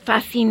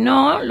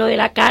fascinó lo de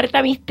la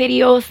carta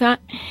misteriosa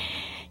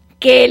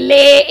que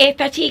lee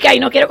esta chica,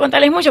 y no quiero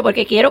contarles mucho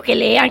porque quiero que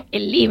lean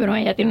el libro,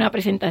 ella tiene una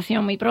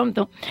presentación muy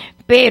pronto,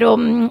 pero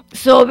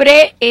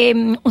sobre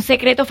un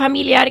secreto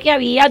familiar que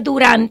había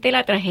durante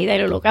la tragedia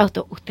del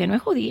Holocausto. ¿Usted no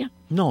es judía?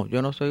 No,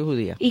 yo no soy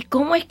judía. ¿Y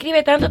cómo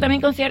escribe tanto?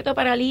 También Concierto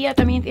para Leah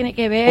también tiene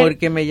que ver.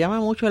 Porque me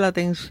llama mucho la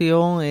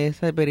atención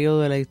ese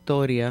periodo de la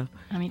historia.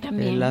 A mí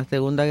también. La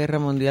Segunda Guerra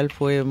Mundial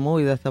fue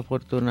muy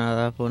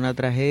desafortunada, fue una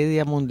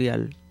tragedia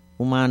mundial,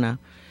 humana.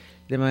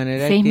 De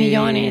manera 6 que,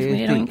 millones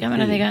murieron en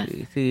cámaras de gas.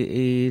 Sí,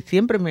 y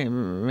siempre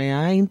me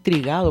ha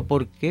intrigado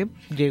por qué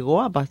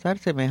llegó a pasar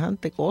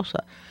semejante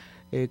cosa.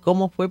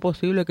 ¿Cómo fue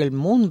posible que el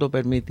mundo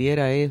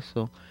permitiera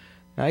eso?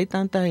 Hay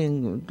tantas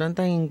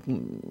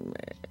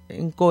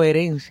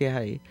incoherencias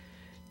ahí.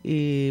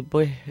 Y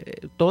pues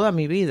toda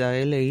mi vida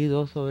he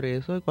leído sobre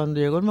eso. Y cuando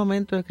llegó el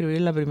momento de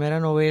escribir la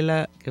primera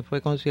novela, que fue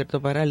Concierto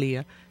para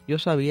Leah, yo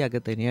sabía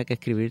que tenía que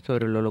escribir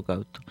sobre el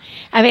Holocausto.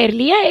 A ver,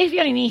 Leah es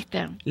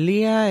violinista.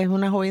 Leah es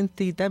una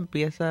jovencita,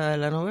 empieza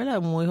la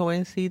novela muy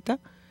jovencita,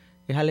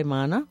 es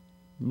alemana,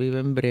 vive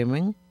en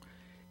Bremen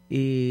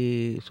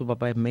y su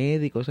papá es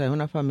médico, o sea, es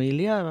una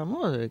familia,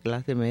 vamos, de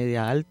clase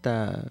media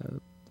alta,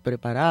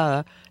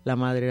 preparada. La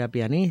madre era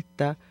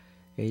pianista,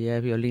 ella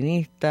es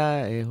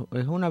violinista, es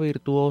una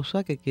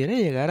virtuosa que quiere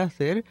llegar a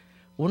ser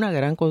una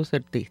gran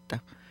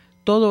concertista.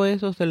 Todo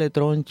eso se le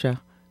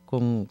troncha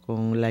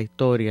con la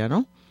historia,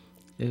 ¿no?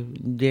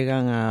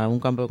 Llegan a un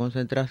campo de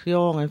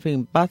concentración, en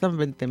fin, pasan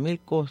 20.000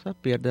 cosas,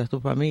 pierde a su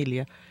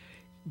familia,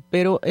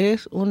 pero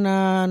es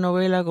una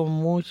novela con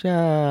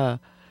mucha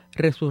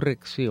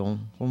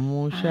resurrección, con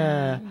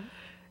mucha...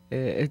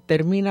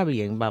 termina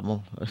bien,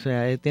 vamos, o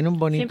sea, tiene un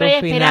bonito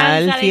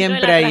final,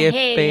 siempre hay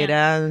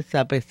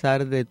esperanza a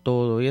pesar de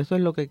todo, y eso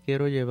es lo que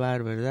quiero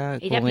llevar, ¿verdad?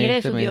 Ella con pierde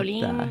este su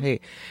mensaje. violín.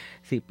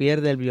 Sí,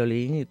 pierde el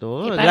violín y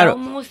todo. Y para claro,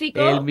 un músico,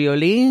 el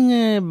violín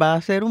va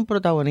a ser un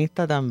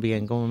protagonista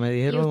también, como me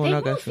dijeron en una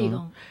ocasión.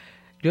 Músico?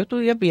 Yo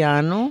estudié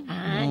piano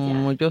Ya.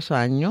 muchos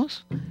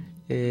años,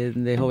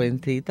 de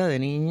jovencita, de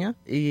niña,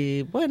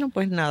 y bueno,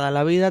 pues nada,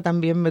 la vida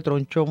también me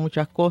tronchó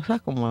muchas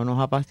cosas, como nos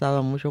ha pasado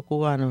a muchos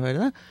cubanos,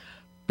 ¿verdad?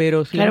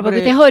 Pero siempre... Claro, porque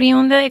usted es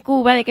oriunda de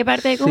Cuba. ¿De qué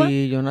parte de Cuba?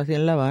 Sí, yo nací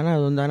en La Habana,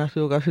 donde ha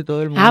nacido casi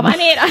todo el mundo.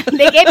 Habanera.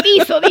 ¿De qué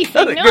piso,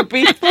 dicen, ¿De no? qué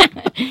piso?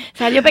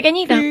 ¿Salió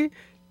pequeñita? Sí.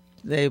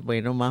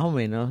 Bueno, más o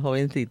menos,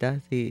 jovencita,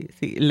 sí.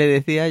 Le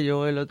decía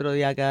yo el otro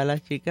día acá a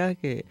las chicas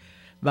que,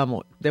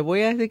 vamos, te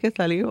voy a decir que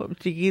salí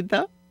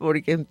chiquita,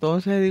 porque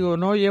entonces digo,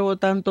 no llevo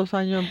tantos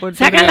años en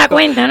Puerto Rico. Sacan la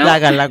cuenta, ¿no?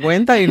 Sacan la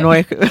cuenta y no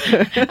es...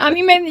 A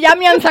mí ya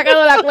me han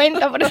sacado la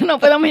cuenta, por eso no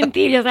puedo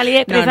mentir. Yo salí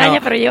de 3 años,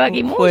 pero llevo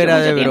aquí mucho fuera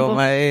de tiempo.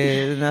 broma.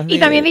 Y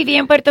también viví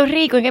en Puerto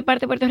Rico. ¿En qué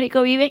parte de Puerto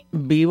Rico vive?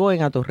 Vivo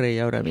en Atorrey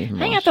ahora mismo.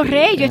 Ah, en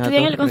Atorrey. Sí, yo estudié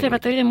en el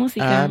Conservatorio de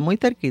Música. Muy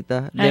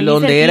cerquita. De Ahí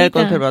donde cerquita. era el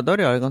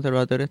conservatorio. Ahora el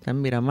conservatorio está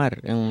en Miramar,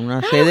 en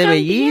una sede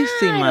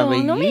bellísima,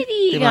 bellísima. No me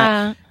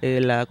diga.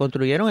 La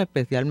construyeron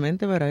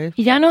especialmente para eso.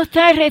 Y ya no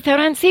está el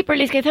restaurante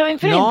Zipperlis que estaba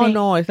enfrente.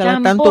 No, esa la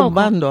están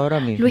tumbando ahora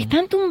mismo. Lo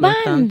están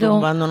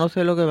tumbando. No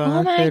sé lo que van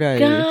Oh a hacer ahí.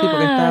 my Sí, porque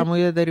God. estaba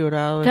muy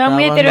deteriorado. Estaba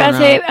muy deteriorado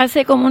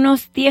hace como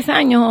unos 10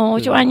 años o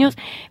 8 años.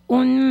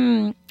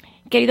 Un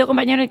querido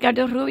compañero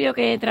Ricardo Rubio,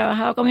 que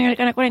trabajaba conmigo en el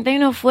Canal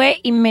 41, fue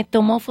y me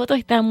tomó fotos.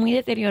 Está muy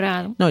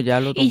deteriorado. No,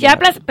 ya lo Y ya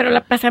pero la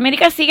Plaza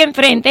América sigue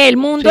enfrente. El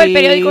Mundo, sí, el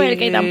periódico, es el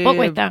que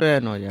tampoco está.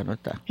 Pero no, ya no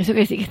está. Eso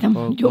que sí que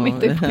estamos. Yo me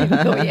estoy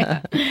poniendo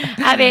vieja.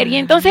 A ver, y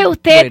entonces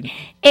usted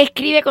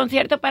escribe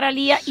Concierto para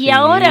Leah y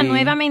ahora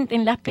nuevamente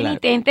en Las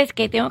Penitentes,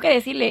 que tengo que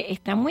decirle,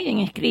 está muy bien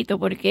escrito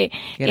porque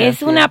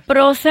es una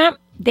prosa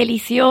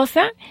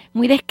deliciosa,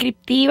 muy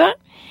descriptiva.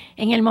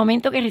 En el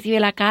momento que recibe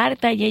la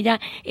carta y ella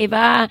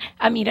va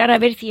a mirar a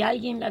ver si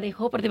alguien la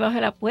dejó por debajo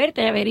de la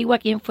puerta y averigua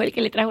quién fue el que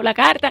le trajo la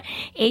carta,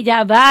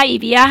 ella va y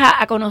viaja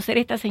a conocer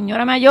a esta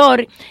señora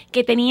mayor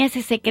que tenía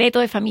ese secreto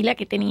de familia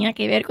que tenía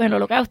que ver con el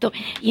Holocausto.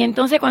 Y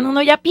entonces cuando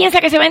uno ya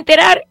piensa que se va a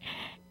enterar,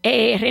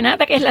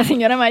 Renata, que es la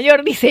señora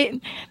mayor, dice,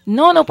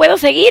 no puedo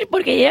seguir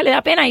porque ella le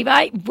da pena y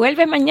va y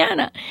vuelve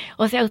mañana.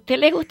 O sea, a usted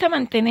le gusta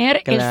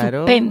mantener el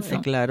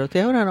suspenso. Claro, usted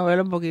es una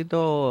novela un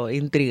poquito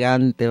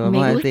intrigante,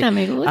 vamos a decir.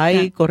 Me gusta.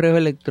 Hay correos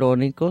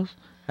electrónicos,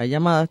 hay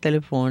llamadas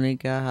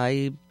telefónicas,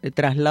 hay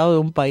traslado de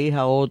un país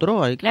a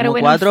otro, hay como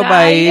 4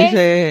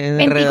 países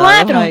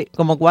enredados ahí,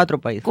 como 4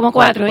 países. Como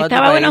 4,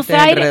 estaba Buenos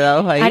Aires,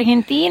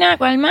 Argentina,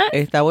 ¿cuál más?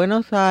 Está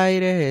Buenos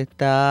Aires,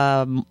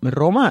 está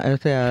Roma, o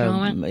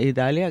sea,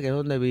 Italia, que es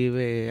donde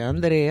vive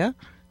Andrea,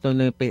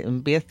 donde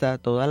empieza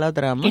toda la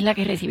trama. Es la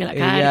que recibe la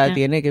carta. Ella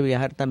tiene que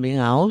viajar también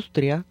a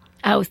Austria,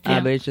 a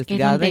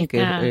Berchtesgaden, que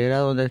era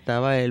donde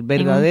estaba el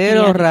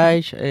verdadero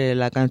Reich,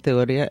 la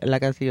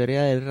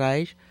Cancillería del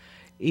Reich.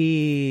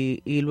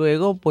 Y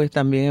luego pues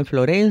también en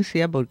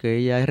Florencia, porque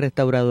ella es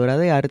restauradora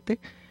de arte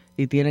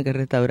y tiene que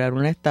restaurar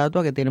una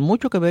estatua que tiene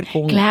mucho que ver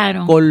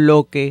con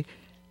lo que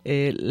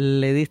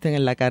le dicen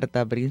en la carta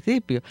al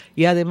principio.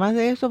 Y además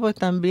de eso pues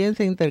también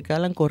se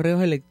intercalan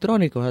correos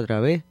electrónicos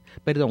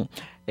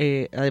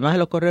además de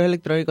los correos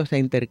electrónicos se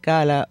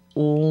intercala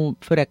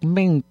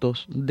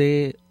fragmentos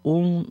de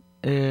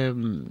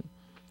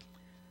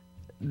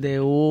de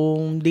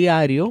un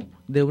diario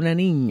de una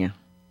niña.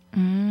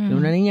 De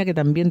una niña que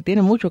también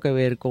tiene mucho que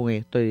ver con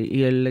esto.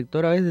 Y el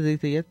lector a veces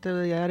dice, ¿y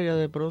este diario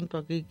de pronto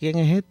aquí? ¿Quién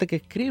es este que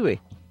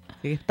escribe?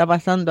 ¿Qué está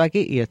pasando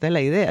aquí? Y esta es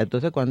la idea.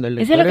 Entonces, cuando el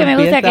lector eso es lo que me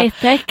gusta, que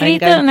está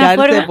escrito de una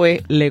forma...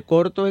 pues le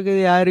corto ese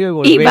diario y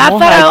volvemos va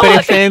para al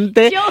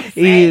presente.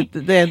 Y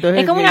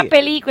entonces, es como una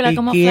película,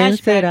 como ¿quién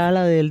flashback? será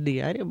la del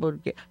diario?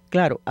 Porque,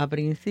 claro, a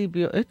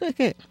principio, esto es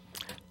que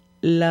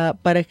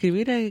para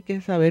escribir hay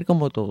que saber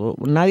como todo.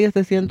 Nadie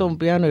se sienta a un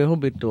piano y es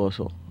un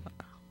virtuoso.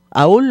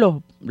 Aún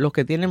los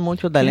que tienen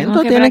mucho talento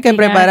tienen que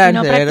prepararse,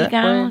 si no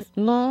 ¿verdad? Pues,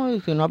 no, y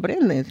si no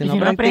aprenden, si no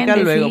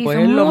practican luego, sí, pues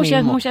son es lo muchas,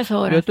 mismo. muchas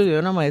horas. Yo estudié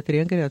una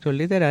maestría en creación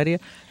literaria,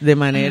 de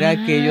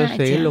manera que yo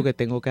sé lo que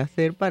tengo que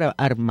hacer para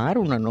armar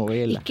una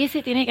novela. ¿Y qué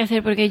se tiene que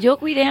hacer? Porque yo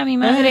cuidé a mi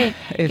madre,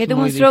 que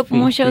tuvo un stroke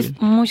difícil.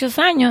 muchos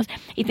años,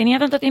 y tenía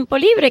tanto tiempo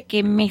libre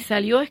que me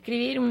salió a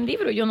escribir un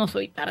libro. Yo no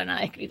soy para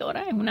nada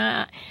escritora, es un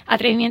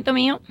atrevimiento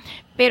mío,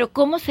 pero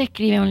 ¿cómo se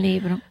escribe un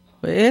libro?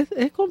 Es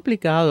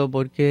complicado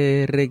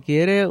porque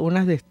requiere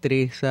unas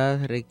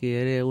destrezas,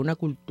 requiere una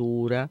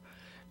cultura,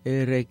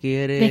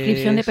 requiere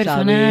descripción de saber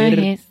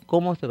personajes,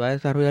 cómo se va a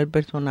desarrollar el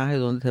personaje,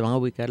 dónde se van a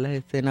ubicar las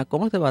escenas,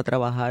 cómo se va a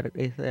trabajar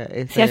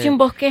ese ¿se hace un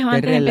bosquejo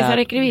antes de empezar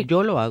a escribir?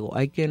 Yo lo hago,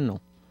 hay quien no.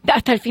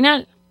 ¿Hasta el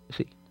final?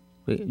 Sí.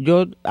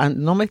 Yo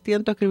no me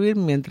siento a escribir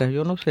mientras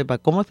yo no sepa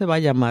cómo se va a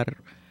llamar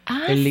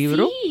el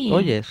libro. Sí.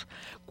 Oyes,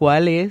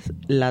 cuál es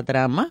la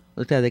trama,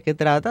 o sea, de qué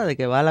trata, de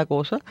qué va la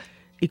cosa.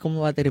 ¿Y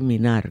cómo va a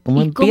terminar?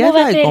 ¿Cómo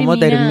empieza y cómo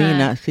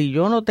termina? Si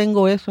yo no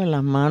tengo eso en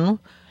las manos,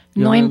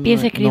 no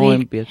empiezo a escribir. No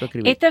empiezo a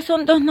escribir. Estas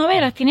son 2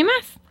 novelas, ¿tiene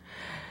más?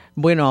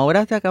 Bueno,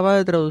 ahora se acaba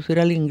de traducir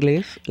al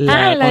inglés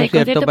la de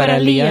Concierto Para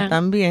Leah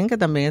también, que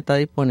también está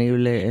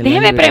disponible en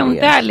Déjeme las librerías.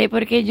 preguntarle,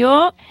 porque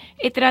yo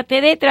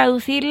traté de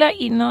traducirla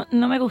y no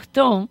me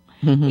gustó.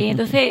 Y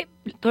entonces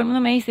todo el mundo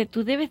me dice,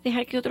 tú debes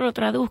dejar que otro lo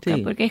traduzca,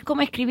 porque es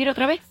como escribir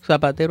otra vez.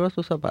 Zapatero a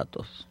sus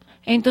zapatos.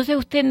 Entonces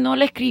usted no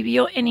la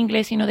escribió en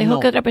inglés, sino dejó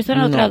que otra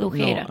persona lo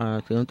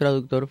tradujera. Un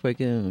traductor fue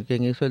quien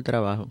hizo el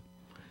trabajo.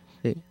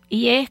 Sí.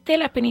 Y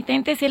Las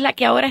Penitentes es la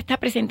que ahora está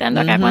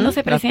presentando acá. ¿Cuándo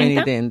se presenta?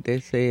 Las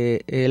Penitentes.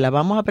 La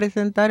vamos a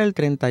presentar el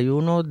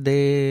 31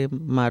 de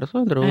marzo,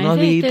 dentro de unos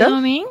días. ¿Este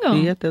domingo?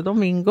 Sí, este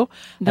domingo.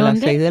 ¿Dónde? A las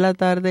 6 de la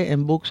tarde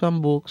en Books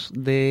and Books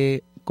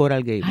de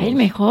Coral Gables. ¡Ay, el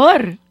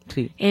mejor!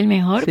 Sí. El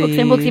mejor Books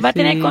and Books. ¿Y va a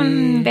tener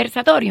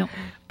conversatorio?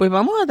 Pues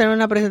vamos a tener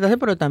una presentación,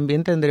 pero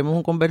también tendremos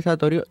un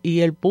conversatorio y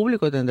el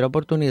público tendrá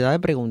oportunidad de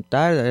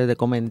preguntar, de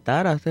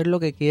comentar, hacer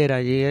lo que quiera.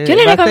 Allí yo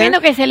les recomiendo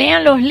que se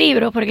lean los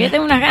libros, porque yo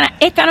tengo unas ganas.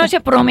 Esta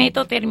noche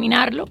prometo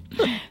terminarlo.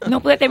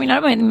 No pude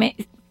terminarlo,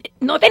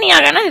 no tenía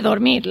ganas de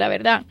dormir, la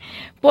verdad,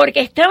 porque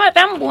estaba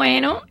tan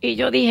bueno y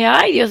yo dije,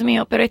 ay, Dios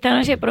mío, pero esta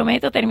noche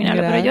prometo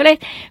terminarlo. Gracias. Pero yo les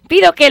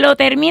pido que lo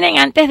terminen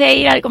antes de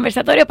ir al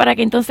conversatorio para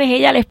que entonces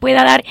ella les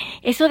pueda dar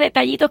esos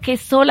detallitos que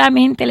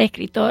solamente el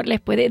escritor les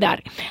puede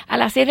dar. A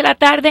las 6 de la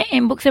tarde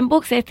en Books and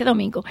Books este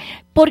domingo.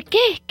 ¿Por qué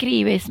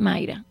escribes,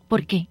 Mayra?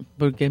 ¿Por qué?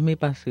 Porque es mi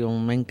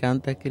pasión, me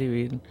encanta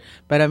escribir.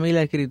 Para mí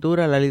la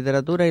escritura, la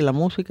literatura y la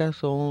música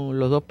son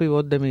los 2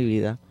 pivots de mi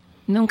vida.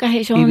 ¿Nunca has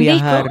hecho un disco?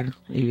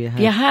 Y viajar.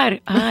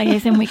 Viajar. Ay,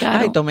 ese es muy caro.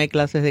 Ay, tomé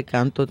clases de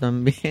canto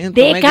también.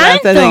 ¿De tomé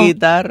canto? Clases de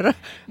guitarra.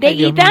 ¿De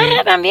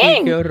guitarra también?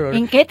 Ay, qué horror.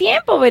 ¿En qué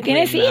tiempo? Porque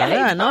tienes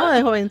hijas.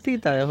 De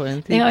jovencita. De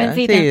jovencita.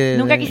 Sí,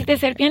 ¿nunca quisiste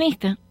ser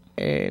pianista?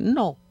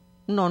 No,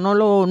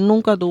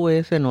 nunca tuve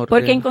ese norte.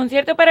 Porque en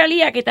Concierto Para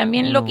Leah, que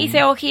también lo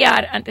quise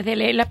ojear antes de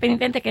leer Las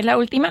Penitentes, que es la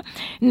última,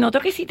 noto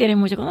que sí tienes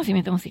mucho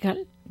conocimiento musical.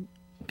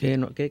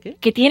 ¿Qué?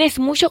 Que tienes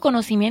mucho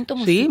conocimiento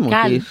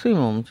musical. Sí,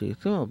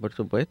 muchísimo, por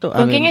supuesto.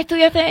 ¿Con quién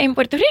estudiaste en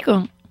Puerto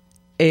Rico?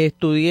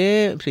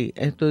 Estudié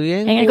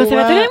en ¿En el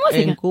Conservatorio de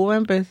Música? En Cuba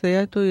empecé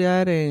a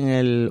estudiar en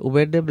el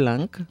Uber de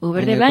Blanc.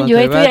 Yo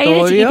estudié ahí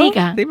de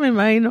chiquitica. Sí, me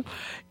imagino.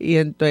 Y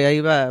entonces ahí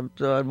va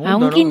todo el mundo. A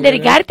un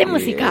kindergarten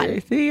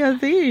musical. Sí,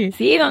 así.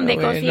 Sí, donde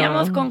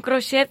cosíamos con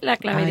crochet la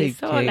clave de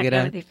sol, la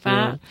clave de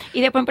fa. Y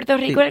después en Puerto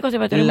Rico en el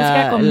Conservatorio de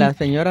Música. La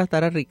señora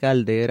Sara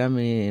Ricalde era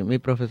mi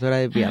profesora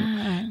de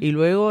piano. Y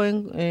luego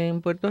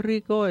en Puerto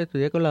Rico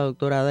estudié con la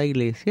doctora Ada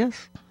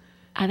Iglesias.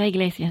 Ada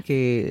Iglesias.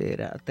 Que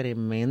era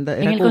tremenda.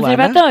 ¿En el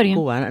conservatorio?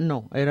 Cubana,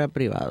 no, era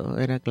privado,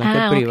 era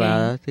clase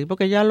privada. Okay. Sí,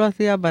 porque ya lo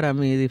hacía para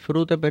mi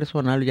disfrute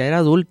personal, ya era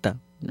adulta.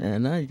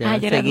 ¿no? Ya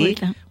seguí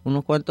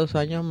unos cuantos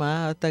años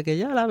más hasta que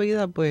ya la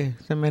vida pues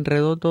se me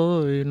enredó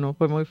todo y no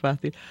fue muy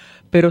fácil.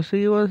 Pero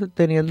sigo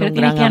teniendo un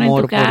gran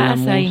amor por la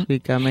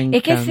música, me encanta.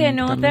 Es que se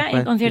nota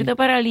en Concierto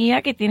Para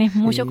Leah que tienes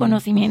mucho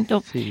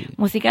conocimiento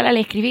musical al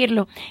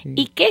escribirlo. Sí.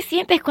 ¿Y qué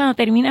sientes cuando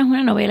terminas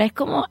una novela? ¿Es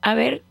como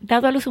haber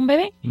dado a luz un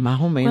bebé? Más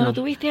o menos. Cuando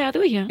tuviste a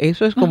tuya.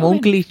 Eso es como un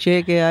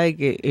cliché que hay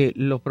que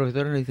los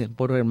profesores nos dicen,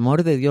 por el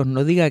amor de Dios,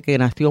 no diga que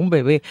nació un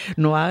bebé,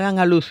 no hagan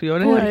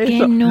alusiones a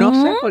eso.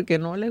 No sé, porque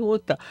no les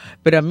gusta.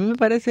 Pero a mí me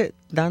parece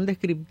tan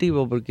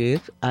descriptivo porque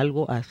es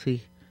algo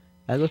así.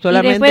 Algo y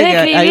solamente después de que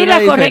hay escribir, una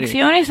las diferencia.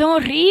 correcciones son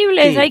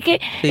horribles. Sí, Hay que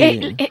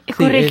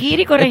corregir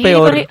y es corregir y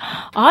peor. corregir.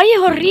 Ay,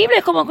 es horrible,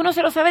 es como que uno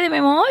se lo sabe de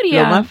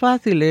memoria. Lo más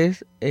fácil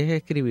es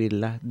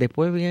escribirla.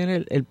 Después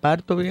viene el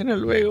parto, viene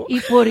luego. ¿Y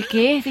por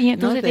qué? Sí, No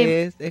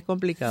entonces sé, es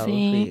complicado.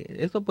 Sí. Sí.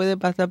 Eso puede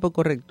pasar por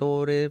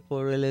correctores,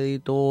 por el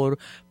editor,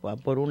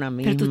 por una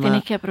misma. Pero tú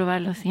tienes que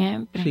aprobarlo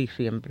siempre. Sí,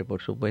 siempre,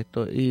 por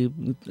supuesto. Y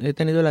he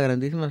tenido la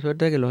grandísima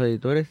suerte de que los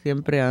editores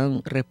siempre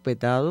han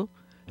respetado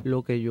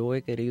lo que yo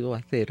he querido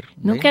hacer.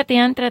 ¿Nunca te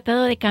han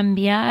tratado de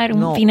cambiar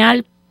un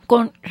final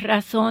con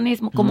razones,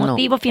 con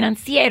motivos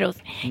financieros?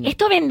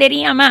 ¿Esto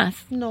vendería más?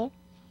 No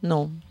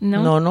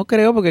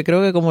creo, porque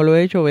creo que como lo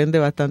he hecho vende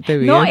bastante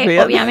bien. No,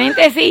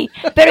 obviamente sí.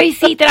 Pero y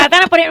si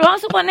tratan, vamos a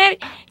suponer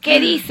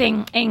que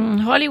dicen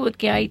en Hollywood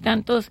que hay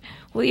tantos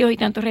judíos y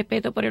tanto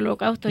respeto por el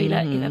holocausto y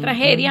la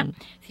tragedia,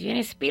 si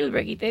viene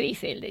Spielberg y te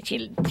dice, el de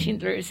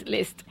Schindler's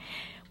List,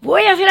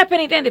 voy a hacer las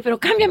penitentes, pero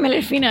cámbiame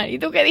el final. ¿Y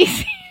tú qué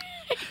dices?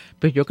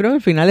 Pues yo creo que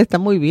el final está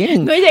muy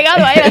bien. No he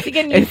llegado a él, así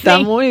que ni está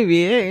sé. muy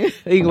bien,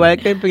 igual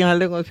que el final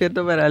de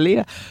Concierto Para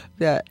Leah. O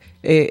sea,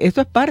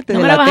 esto es parte No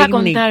de me la lo vas a técnica,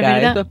 contar,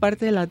 ¿verdad? esto es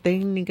parte de la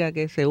técnica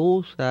que se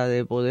usa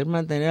de poder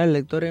mantener al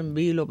lector en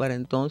vilo para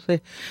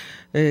entonces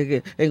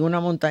en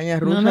una montaña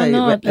rusa.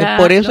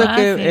 Por eso es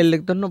que el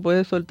lector no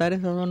puede soltar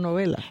esas dos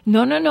novelas.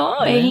 No,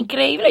 es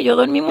increíble. Yo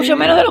dormí mucho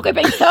menos de lo que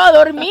pensaba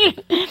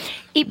dormir.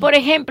 Y por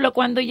ejemplo,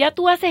 cuando ya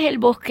tú haces el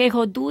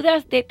bosquejo,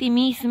 dudas de ti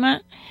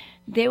misma.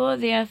 Debo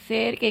de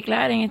hacer que,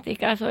 claro, en este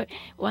caso,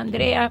 o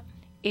Andrea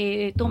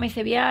tome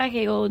ese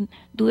viaje, o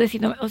dudes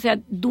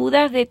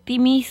dudas de ti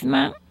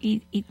misma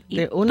y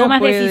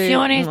tomas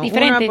decisiones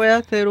diferentes. Una puede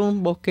hacer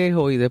un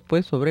bosquejo y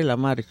después sobre la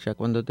marcha,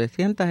 cuando te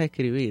sientas a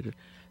escribir,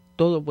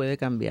 todo puede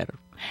cambiar.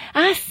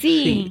 Ah,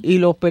 sí. Y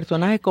los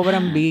personajes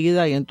cobran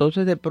vida y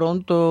entonces de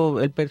pronto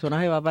el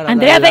personaje va para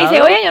Andrea te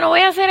dice, oye, yo no voy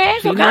a hacer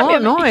eso, sí,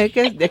 cámbiame. No, es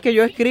que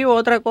yo escribo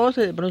otra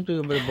cosa y de pronto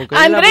digo, pero ¿por qué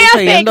Andrea la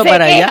puse yendo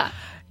para queja. allá?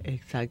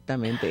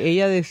 Exactamente,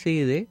 ella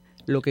decide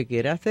lo que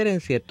quiere hacer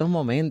en ciertos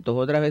momentos.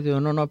 Otras veces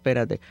digo, no,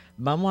 espérate,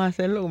 vamos a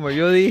hacerlo como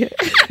yo dije.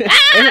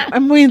 es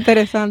muy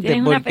interesante.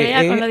 Tienes una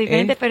pelea con los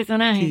diferentes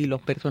personajes. Sí,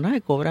 los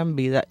personajes cobran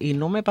vida y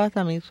no me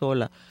pasa a mí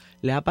sola.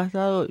 Les ha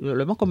pasado, lo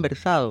hemos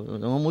conversado,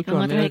 tengo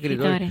muchos amigos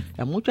escritores.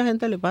 A mucha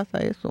gente le pasa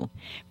eso.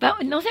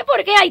 No sé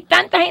por qué hay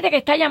tanta gente que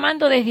está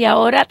llamando desde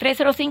ahora,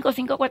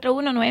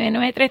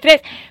 305-541-9933.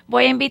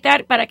 Voy a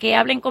invitar para que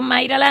hablen con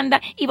Maira Landa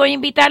y voy a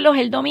invitarlos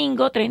el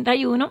domingo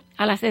 31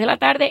 a las 6 de la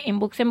tarde en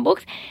Books and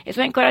Books.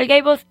 Eso es en Coral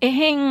Gables,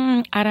 es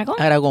en Aragón.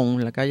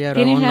 Aragón, la calle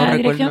Aragón. ¿Tienes la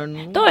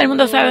dirección? Todo el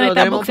mundo sabe dónde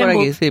está Books and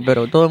Books. Sí,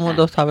 pero todo el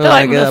mundo sabe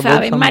dónde queda Books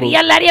and Books.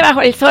 María Laria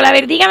Bajo el Sol. A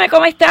ver, dígame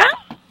cómo está.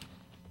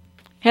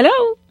 Hello.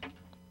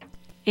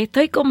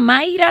 Estoy con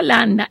Maira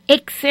Landa,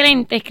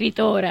 excelente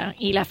escritora,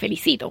 y la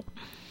felicito.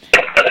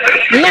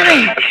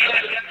 Dígame,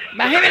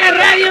 bájeme la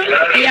radio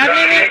y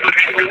hábleme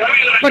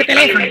por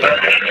teléfono.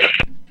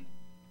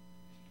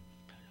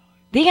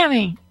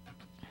 Dígame.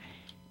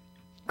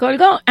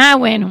 ¿Colgó? Ah,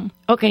 bueno,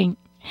 ok.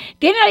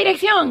 ¿Tiene la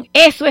dirección?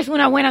 Eso es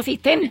una buena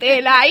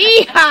asistente, la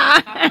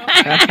hija.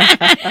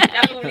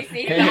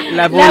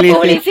 La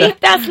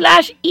publicista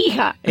 /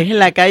 hija. Es en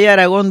la calle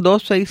Aragón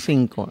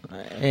 265,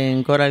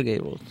 en Coral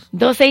Gables.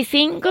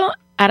 265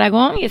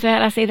 Aragón, y eso es a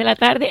las 6 de la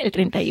tarde, el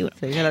 31.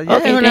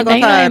 Es una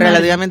cosa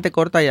relativamente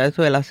corta, ya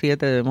eso de las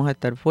 7 debemos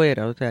estar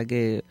fuera, o sea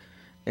que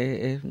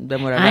es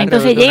demorar.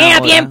 Entonces lleguen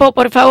a tiempo,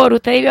 por favor.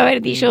 Usted debió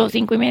haber dicho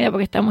 5:30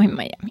 porque estamos en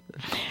Miami.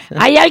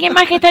 ¿Hay alguien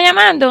más que está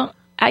llamando?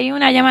 Hay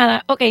una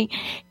llamada. Ok.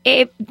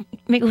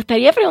 Me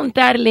gustaría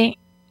preguntarle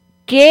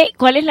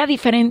cuál es la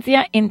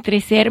diferencia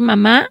entre ser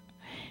mamá,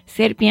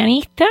 ser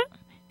pianista,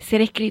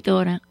 ser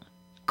escritora.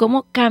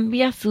 ¿Cómo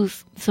cambia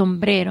sus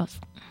sombreros?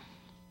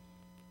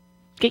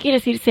 ¿Qué quiere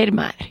decir ser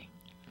madre?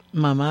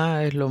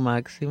 Mamá es lo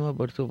máximo,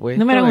 por supuesto.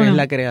 Número 1. Es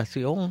la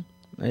creación.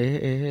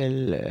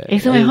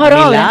 Es su mejor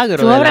obra,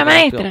 su obra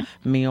maestra.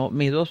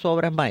 Mis 2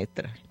 obras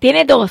maestras.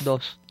 ¿Tiene 2?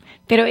 2.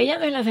 Pero ella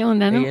no es la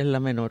segunda, ¿no? Ella es la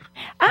menor.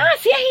 Ah,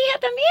 sí es hija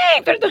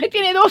también, pero entonces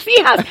tiene 2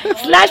 hijas,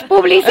 /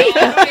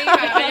 publicista.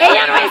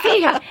 Ella no es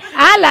hija.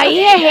 Ah, la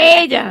hija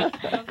es ella.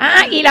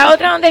 Ah, ¿y la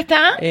otra dónde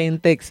está? En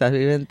Texas,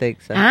 vive en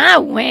Texas. Ah,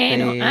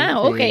 bueno. Sí,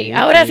 ok.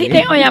 Ahora sí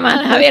tengo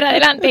llamadas. A ver,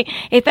 adelante.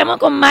 Estamos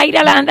con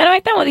Maira Landa, nos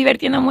estamos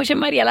divirtiendo mucho en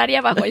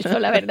Laria Bajo el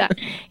Sol, la verdad.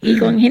 Y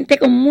con gente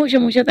con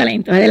mucho, mucho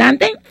talento.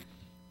 Adelante.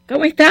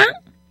 ¿Cómo está?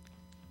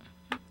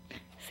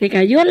 Se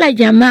cayó la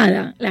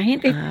llamada. La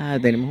gente...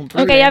 tenemos un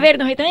problema. Ok, a ver,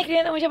 nos están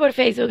escribiendo mucho por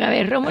Facebook. A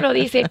ver, Rómulo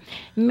dice,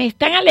 me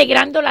están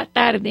alegrando la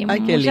tarde. Ay,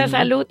 mucha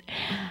salud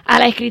a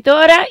la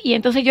escritora. Y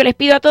entonces yo les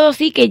pido a todos,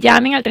 sí, que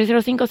llamen al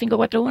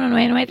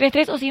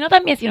 305-541-9933. O si no,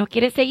 también, si nos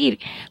quiere seguir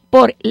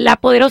por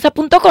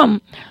lapoderosa.com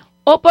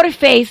o por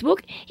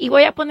Facebook. Y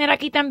voy a poner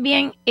aquí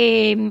también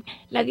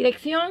la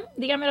dirección.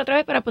 Dígamelo otra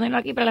vez para ponerlo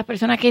aquí para las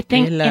personas que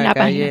estén en la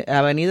calle, página.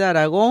 Avenida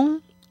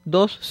Aragón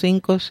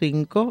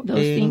 255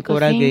 en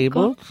Coral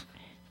Gables.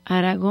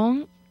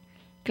 Aragón,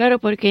 claro,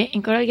 porque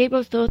en Coral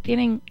Gables todos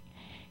tienen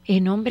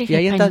nombres y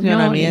hay españoles.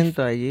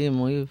 Estacionamiento allí,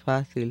 muy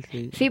fácil,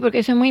 sí. Sí, porque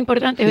eso es muy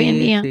importante hoy en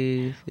día.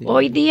 Sí.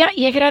 Hoy día,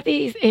 y es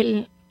gratis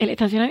el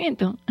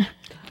estacionamiento.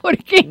 ¿Por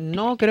qué?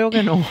 No, creo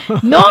que no.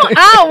 No,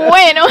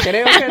 bueno.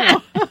 Creo que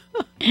no.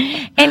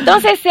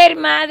 Entonces, ser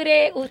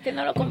madre, usted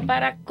no lo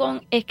compara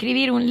con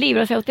escribir un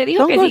libro. O sea, usted dijo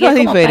Son que cosas sí,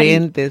 es como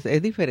diferentes.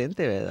 Es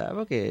diferente, ¿verdad?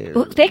 Porque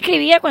 ¿usted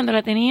escribía cuando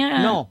la tenía?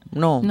 No.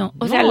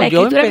 O sea, la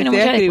escritura vino yo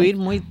empecé mucho a escribir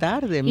después. muy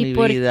tarde en ¿Y mi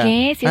por vida.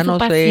 qué? Si es su no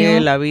sé,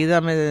 pasión. la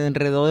vida me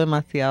enredó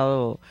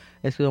demasiado.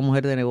 He sido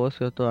mujer de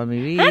negocios toda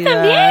mi vida.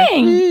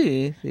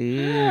 ¿También?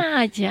 Sí.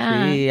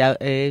 Ya. Sí,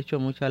 he hecho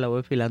mucha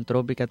labor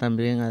filantrópica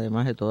también,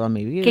 además de toda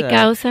mi vida. ¿Qué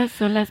causas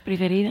son las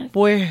preferidas?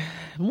 Pues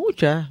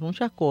muchas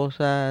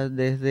cosas,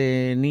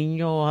 desde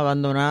niños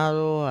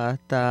abandonados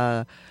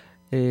hasta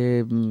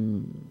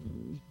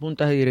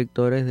juntas de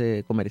directores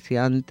de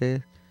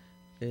comerciantes.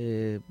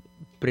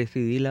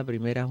 Presidí la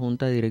primera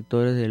junta de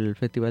directores del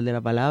Festival de la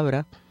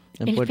Palabra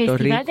en Puerto Rico. ¿El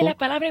Festival de la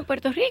Palabra en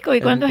Puerto Rico?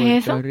 ¿Y cuándo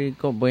es eso?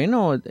 Rico.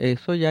 Bueno,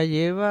 eso ya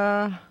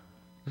lleva...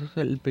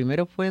 el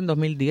primero fue en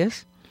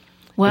 2010.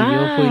 Wow. Y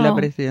yo fui la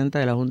presidenta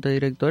de la junta de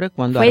directores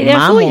cuando ¿Fue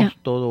armamos idea suya?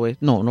 todo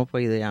esto. No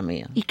fue idea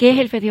mía. ¿Y qué es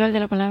el Festival de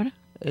la Palabra?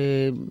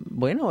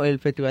 Bueno, el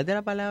Festival de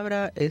la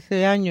Palabra,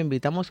 ese año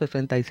invitamos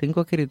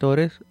 65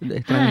 escritores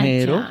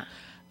extranjeros.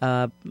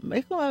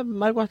 Es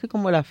como, algo así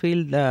como la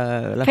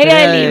Feria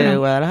de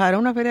Guadalajara,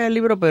 una feria del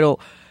libro, pero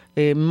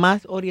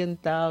más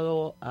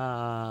orientado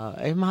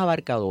es más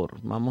abarcador,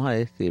 vamos a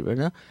decir,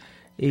 ¿verdad?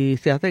 Y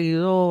se ha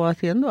seguido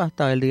haciendo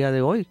hasta el día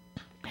de hoy.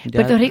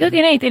 Puerto Rico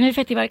tiene el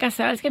Festival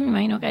Casals, que me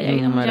imagino que haya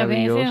ido muchas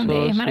veces,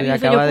 donde es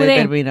maravilloso. Acaba de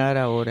terminar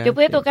ahora. Yo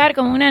pude tocar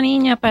como una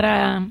niña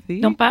para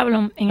Don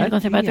Pablo en el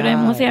Conservatorio de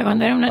Música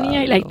cuando era una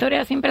niña, y la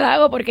historia siempre la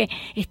hago porque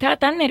estaba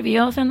tan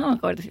nerviosa, no me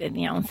acuerdo si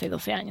tenía 11,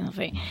 12 años, no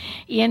sé.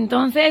 Y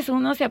entonces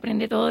uno se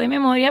aprende todo de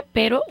memoria,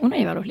 pero uno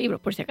lleva los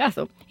libros, por si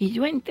acaso. Y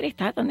yo entré,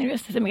 estaba tan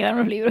nerviosa, se me quedaron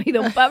los libros, y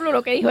Don Pablo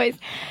lo que dijo es: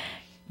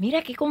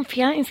 mira qué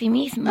confiada en sí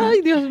misma. Ay,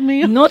 Dios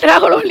mío. No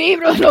trajo los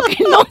libros. Lo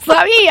que no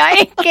sabía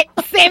es que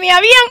se me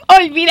habían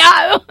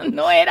olvidado.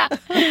 No era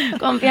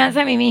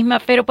confianza en mí misma.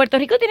 Pero Puerto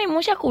Rico tiene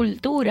mucha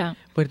cultura.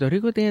 Puerto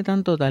Rico tiene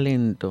tanto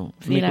talento.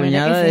 Sí, mi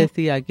cuñada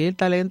decía, aquí el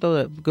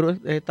talento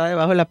está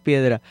debajo de las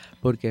piedras.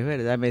 Porque es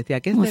verdad, me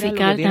decía, ¿qué será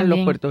lo que tienen los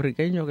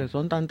puertorriqueños que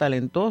son tan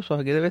talentosos?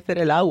 Aquí debe ser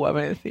el agua,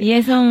 me decía. Y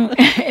eso,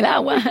 el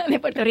agua de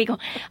Puerto Rico.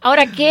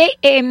 Ahora, ¿qué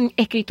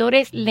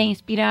escritores le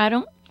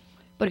inspiraron?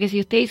 Porque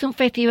si usted hizo un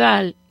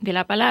festival de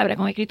la palabra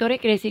con escritores,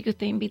 quiere decir que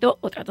usted invitó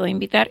o trató de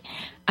invitar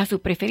a sus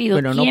preferidos.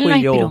 Bueno, no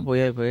fui yo,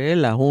 fue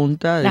la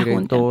junta de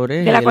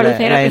directores, de la cual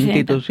usted era la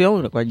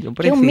institución, la cual yo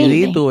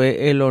presidí,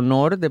 tuve el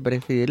honor de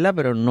presidirla,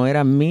 pero no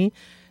era mi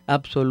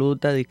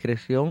absoluta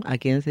discreción a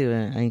quién se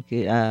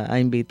iba a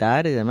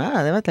invitar y demás.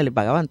 Además, hasta le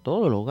pagaban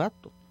todos los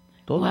gastos.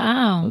 Todo.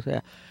 Wow. O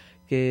sea,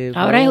 que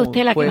ahora es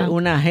usted la que fue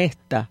una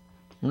gesta.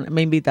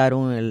 Me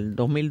invitaron en el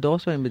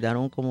 2012, me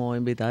invitaron como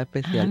invitada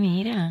especial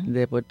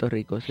de Puerto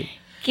Rico, sí.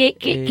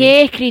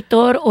 ¿Qué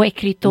escritor o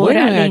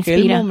escritora le inspira?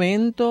 En aquel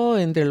momento,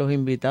 entre los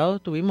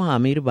invitados, tuvimos a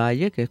Amir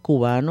Valle, que es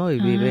cubano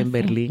y vive en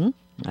Berlín,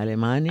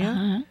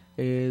 Alemania.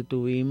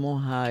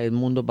 Tuvimos a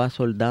Edmundo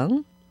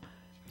Basoldán,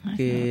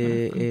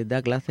 que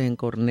da clases en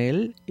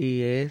Cornell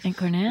y es ¿En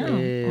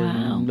Cornell?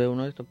 Wow. de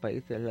uno de estos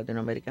países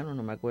latinoamericanos,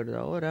 no me acuerdo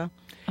ahora.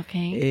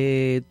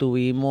 Okay.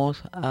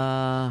 Tuvimos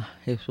a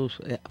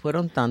Jesús,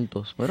 fueron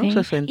tantos, fueron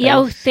 65. Y a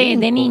usted,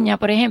 de niña,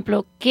 por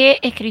ejemplo, ¿qué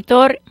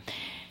escritor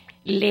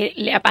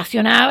le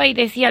apasionaba y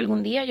decía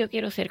algún día yo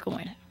quiero ser como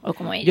él o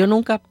como ella? Yo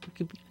nunca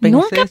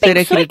pensé ser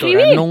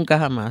escritora, nunca,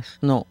 jamás,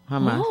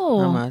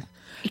 jamás.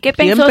 ¿Y qué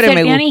pensó Siempre ser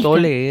me pianista?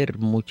 gustó leer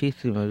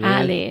muchísimo.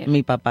 Leer.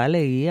 Mi papá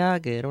leía,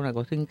 que era una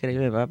cosa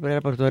increíble. Mi papá era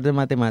profesor de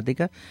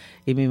matemáticas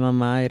y mi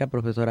mamá era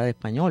profesora de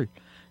español.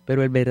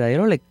 Pero el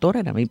verdadero lector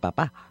era mi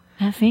papá.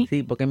 ¿Ah, sí?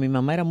 Sí, porque mi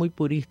mamá era muy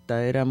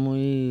purista, era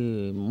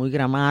muy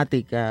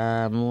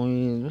gramática,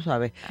 muy, tú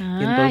sabes.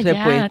 Y entonces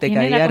pues te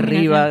caía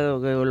arriba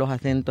los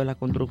acentos, las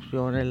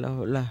construcciones,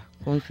 las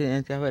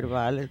coincidencias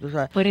verbales, tú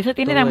sabes. Por eso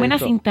tiene tan buena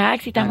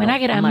sintaxis, tan buena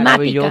gramática.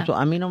 Maravilloso.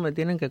 A mí no me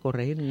tienen que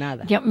corregir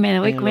nada. Yo me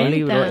doy cuenta.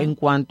 Libros, en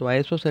cuanto a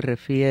eso se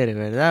refiere,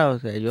 ¿verdad? O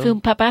sea,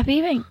 ¿Sus papás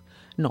viven?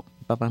 No,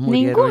 mis papás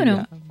murieron.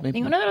 ¿Ninguno? Ya.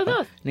 ¿Ninguno de los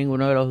dos?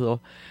 Ninguno de los dos.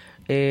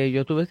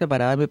 Yo estuve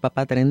separada de mi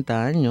papá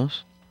 30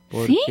 años.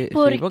 Porque,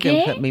 ¿Por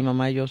qué? Mi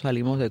mamá y yo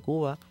salimos de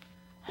Cuba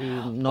y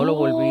no lo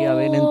volví a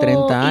ver en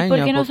 30 años. ¿Y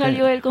por qué no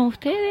salió él con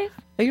ustedes?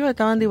 Ellos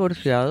estaban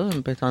divorciados,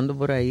 empezando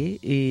por ahí,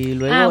 y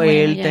luego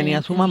él tenía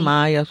a su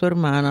mamá y a su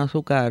hermana a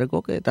su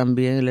cargo, que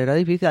también le era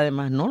difícil,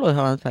 además no lo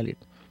dejaban salir,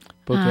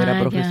 porque era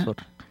profesor,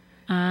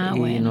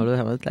 y no lo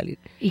dejaban salir.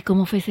 ¿Y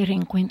cómo fue ese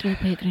reencuentro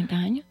después de 30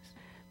 años?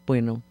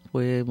 Bueno,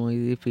 fue muy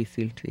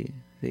difícil,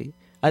 sí.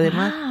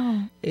 Además,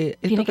 ¿Tiene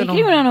que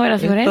escribir una novela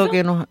sobre eso?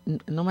 Que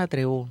no me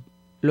atrevo.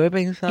 Lo he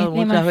pensado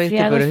muchas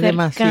veces, pero es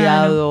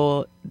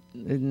demasiado,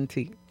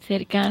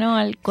 cercano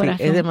al corazón.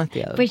 Sí, es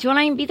demasiado. Pues yo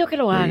la invito a que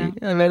lo hagan.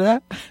 ¿Es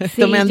verdad?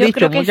 Esto me han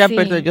dicho muchas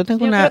personas. Yo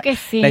tengo la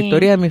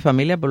historia de mi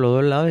familia por los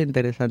dos lados es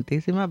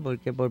interesantísima,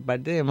 porque por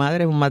parte de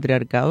madre es un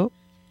matriarcado,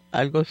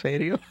 algo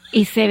serio.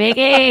 Y se ve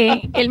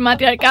que el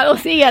matriarcado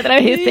sigue a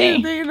través de usted.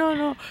 Sí,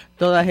 no.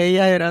 Todas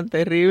ellas eran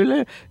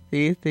terribles.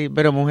 Sí,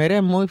 pero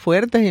mujeres muy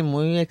fuertes y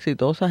muy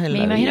exitosas en la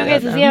vida. Me imagino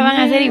que sus hijas van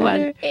a ser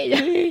igual.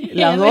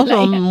 Las dos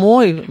son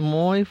muy,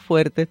 muy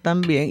fuertes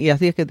también, y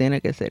así es que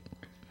tiene que ser.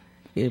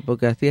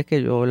 Porque así es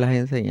que yo las he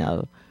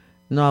enseñado.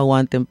 No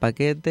aguanten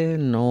paquetes,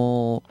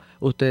 no,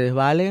 ustedes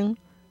valen,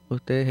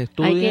 ustedes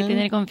estudian. Hay que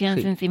tener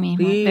confianza en sí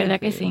mismos, ¿verdad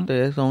que sí?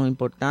 Ustedes son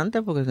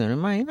importantes, porque si no,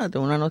 imagínate,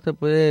 una no se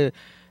puede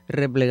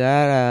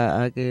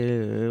replegar a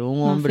que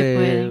un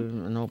hombre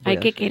no puede.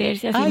 Hay que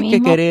quererse a sí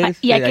mismo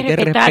y hay que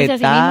respetarse a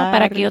sí mismo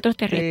para que otros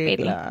te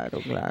respeten. Claro.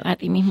 A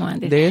ti mismo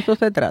antes. De eso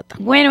se trata.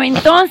 Bueno,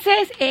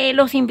 entonces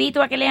los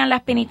invito a que lean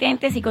Las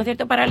Penitentes y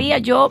Concierto Para Leah.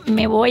 Yo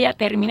me voy a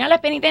terminar Las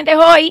Penitentes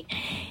hoy.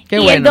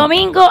 El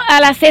domingo a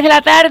las 6 de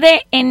la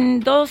tarde en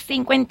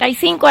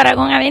 255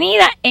 Aragón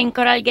Avenida en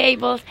Coral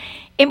Gables.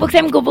 En Books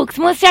and Good Books.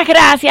 Muchas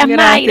gracias,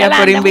 Maira Landa. Gracias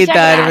por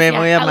invitarme,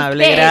 muy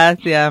amable.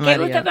 Gracias, María.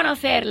 Qué gusto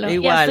conocerlo.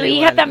 Igual, y a su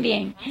hija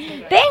también.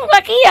 Tengo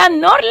aquí a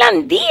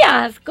Norlan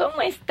Díaz. ¿Cómo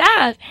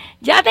estás?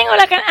 Ya tengo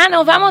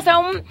nos vamos a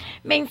un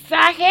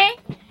mensaje.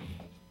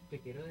 Te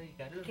quiero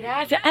dedicar.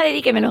 Gracias.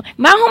 Dedíquemelo.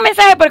 Más un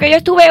mensaje porque yo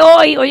estuve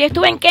hoy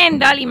estuve en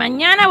Kendall y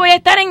mañana voy a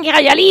estar en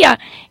Hialeah,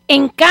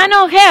 en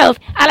Cano Health,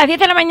 a las 10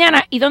 de la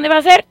mañana. ¿Y dónde va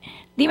a ser?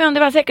 Dime dónde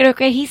va a ser. Creo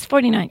que es East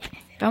 49.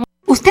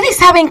 ¿Ustedes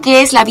saben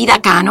qué es la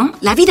vida Cano?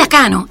 La vida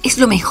Cano es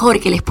lo mejor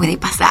que les puede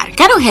pasar.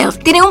 Cano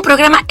Health tiene un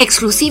programa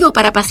exclusivo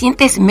para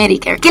pacientes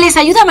Medicare que les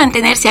ayuda a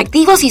mantenerse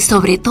activos y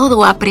sobre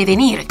todo a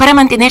prevenir, para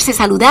mantenerse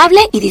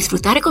saludable y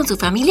disfrutar con su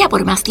familia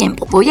por más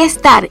tiempo. Voy a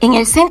estar en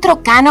el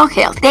centro Cano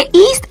Health de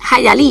East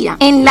Hialeah,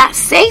 en la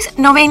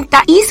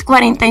 690 East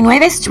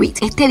 49 Street,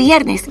 este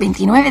viernes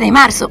 29 de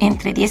marzo,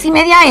 entre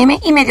 10:30 a.m.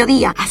 y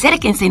mediodía.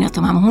 Acérquense, nos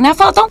tomamos una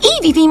foto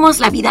y vivimos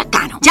la vida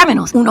Cano.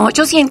 Llámenos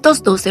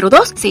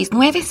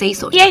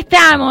 1-800-202-6968. Y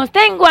estamos,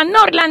 tengo a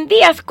Norlan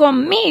Díaz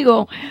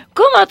conmigo.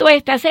 ¿Cómo tú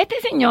estás? Este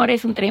señor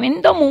es un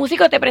tremendo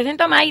músico. Te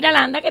presento a Maira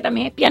Landa, que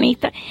también es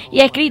pianista y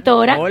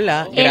escritora.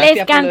 Hola, él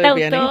es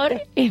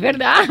cantautor, es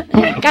verdad,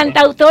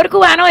 cantautor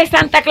cubano de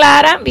Santa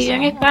Clara, vivió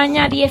en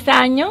España 10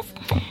 años,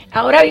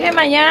 ahora vive en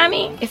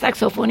Miami, es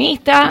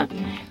saxofonista,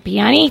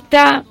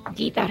 pianista,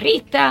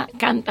 guitarrista,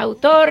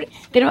 cantautor.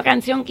 Tiene una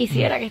canción,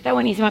 Quisiera, que está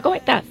buenísima. ¿Cómo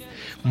estás?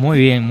 Muy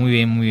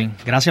bien.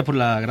 Gracias por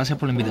la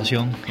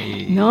invitación.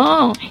 Y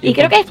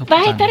creo que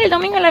vas a estar el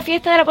domingo en la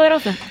fiesta de la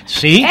Poderosa.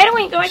 Sí.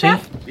 Erwin, ¿cómo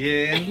estás?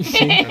 Bien.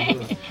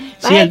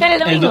 ¿Vas a estar el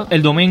domingo?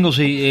 El domingo,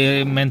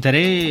 sí. Me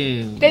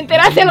enteré. ¿Te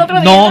enteraste el otro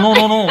día?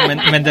 No.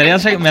 Me enteré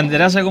hace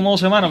como 2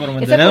 semanas, pero me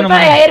enteré de una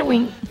manera. Eso es culpa de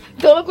Erwin.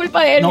 Todo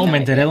culpa de Erwin. No, me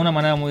enteré de una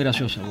manera muy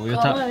graciosa.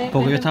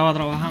 Porque yo estaba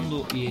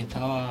trabajando y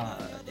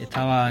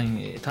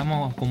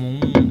estábamos como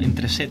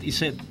entre set y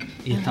set,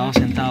 y estaba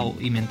sentado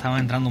y me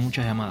estaban entrando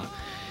muchas llamadas.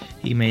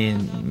 Y me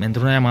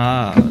entró una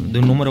llamada de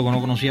un número que no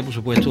conocía, por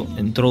supuesto.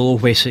 Entró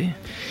 2 veces.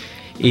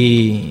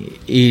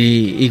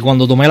 Y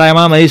cuando tomé la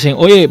llamada me dicen: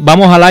 oye,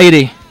 vamos al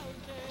aire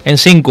en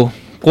 5,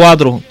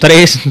 4,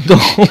 3,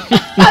 2.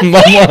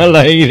 Vamos al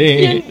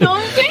aire. ¿Y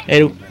entonces?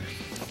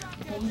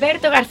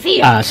 Humberto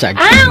García. Ah,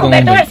 exacto.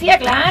 Humberto García,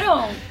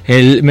 claro.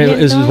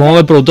 Supongo que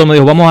el productor me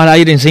dijo: vamos al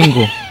aire en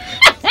 5.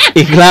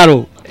 Y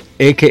claro,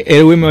 es que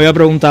Edwin me había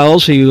preguntado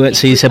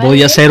si se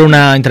podía hacer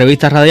una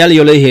entrevista radial, y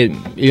yo le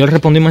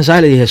respondí un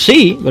mensaje, le dije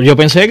sí, pero yo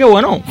pensé que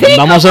bueno,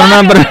 vamos a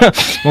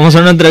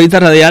hacer una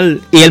entrevista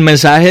radial, y el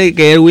mensaje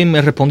que Edwin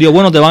me respondió: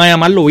 bueno, te van a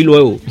llamar, lo vi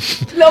luego.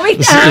 ¿Lo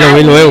viste? Lo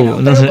vi luego.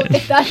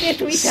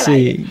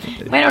 Sí.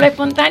 Bueno, lo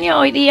espontáneo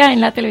hoy día en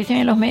la televisión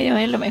y en los medios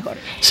es lo mejor.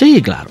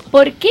 Sí, claro.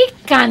 ¿Por qué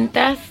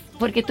cantas?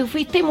 Porque tú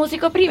fuiste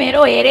músico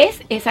primero,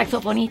 eres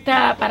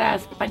saxofonista para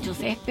Pancho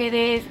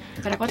Céspedes.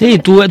 Sí,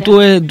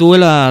 tuve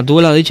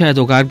la dicha de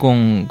tocar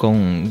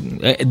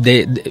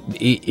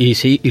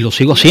y lo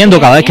sigo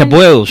haciendo cada vez que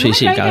puedo. Sí,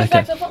 cada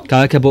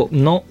vez que puedo.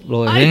 No,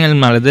 lo dejé en el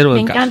maletero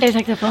del carro. Me encanta el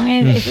saxofón,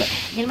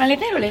 el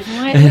maletero, le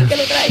decimos a él que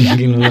lo traiga.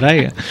 Que lo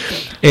traiga.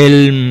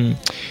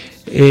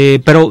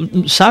 Pero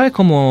sabes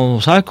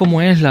cómo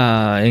es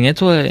en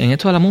esto de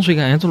la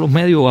música, en esto de los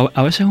medios.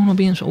 A veces uno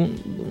piensa,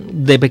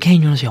 de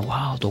pequeño decía: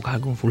 wow, tocar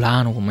con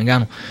fulano, con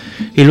mengano,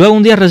 y luego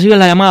un día recibe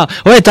la llamada: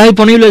 oye, ¿estás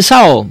disponible el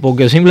sábado?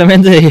 Porque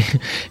simplemente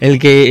el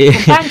que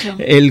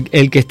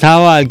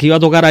iba a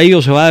tocar ahí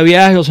o se va de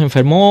viaje o se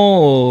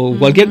enfermó o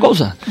cualquier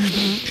cosa.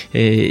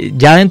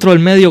 Ya dentro del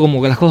medio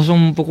como que las cosas son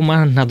un poco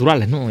más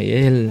naturales, ¿no? Y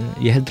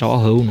es el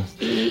trabajo de uno.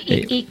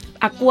 ¿Y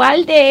a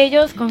cuál de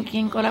ellos con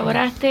quien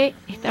colaboraste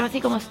estaba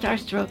así como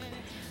starstruck?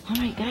 Oh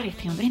my God,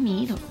 este hombre es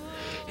mi ídolo.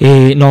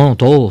 No,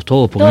 todos,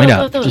 porque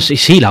mira,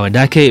 sí, la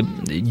verdad es que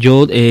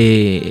yo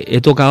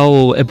he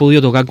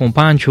podido tocar con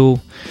Pancho,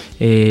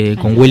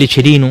 con Willy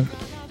Chirino.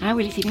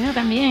 Willy Chirino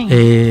también.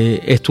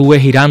 Estuve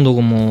girando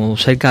como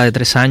cerca de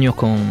 3 años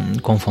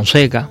con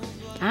Fonseca.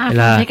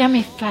 Fonseca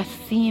me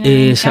fascina,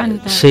 me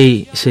encanta.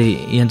 Sí,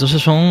 y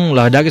entonces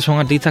la verdad que son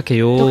artistas que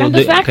yo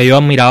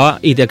admiraba,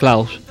 y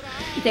teclados.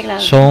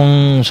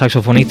 Son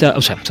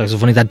saxofonistas,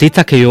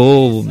 artistas que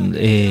yo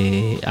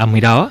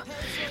admiraba,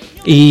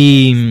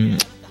 y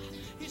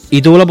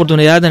tuve la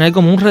oportunidad de tener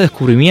como un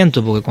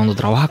redescubrimiento, porque cuando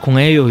trabajas con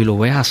ellos y lo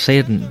ves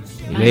hacer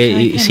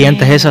y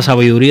sientes esa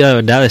sabiduría de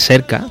verdad de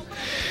cerca,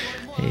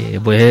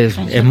 pues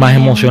es más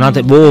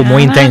emocionante,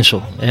 muy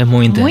intenso, es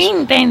muy intenso. Muy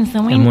intenso,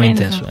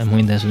 es muy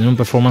intenso. Tiene un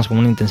performance con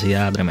una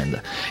intensidad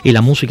tremenda. Y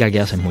la música que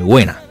hace es muy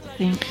buena.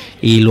 Sí.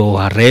 Y los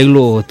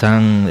arreglos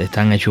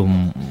están hechos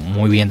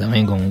muy bien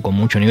también, con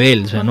mucho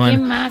nivel. O sea, no es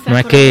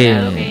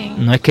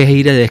que es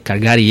ir a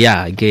descargar y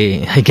ya, hay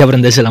que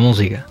aprenderse la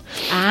música.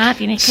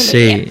 Tienes que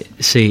leer.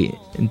 Sí.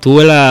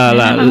 Tuve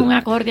un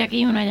acorde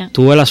aquí, uno allá.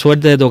 Tuve la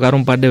suerte de tocar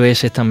un par de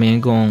veces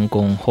también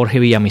con Jorge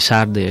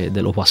Villamizar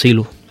de Los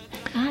Vacilos.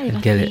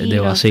 De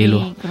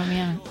Vacilo.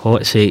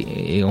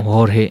 Sí, con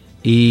Jorge.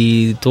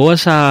 Y toda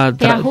esa...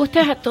 ¿Te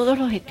ajustas a todos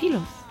los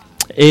estilos?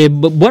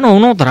 Bueno,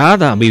 uno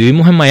trata.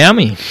 Vivimos en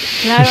Miami.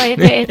 Claro,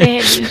 este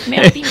es el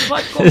melting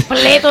pot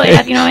completo de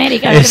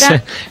Latinoamérica,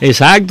 ¿verdad?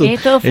 Exacto.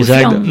 Esto es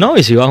fusión. No,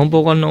 y si vas un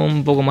poco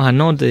más al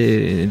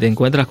norte, te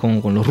encuentras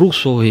con los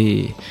rusos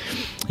y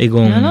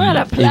con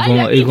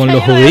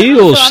los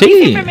judíos, sí.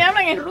 Siempre me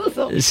hablan en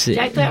ruso. Sí.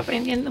 Ya estoy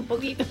aprendiendo un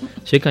poquito.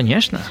 Sí,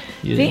 конечно.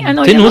 Sí, yo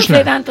no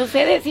sé tanto.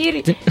 Sé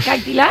decir,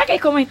 Cactilaca,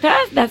 ¿cómo estás?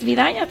 Das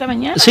vidaña hasta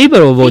mañana. Sí,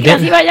 pero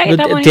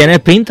tienes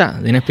pinta.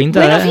 Tienes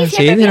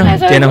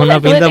una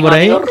pinta por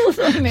ahí.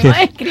 Me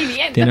vas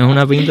escribiendo. Tienes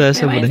una pinta de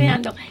esa por ahí.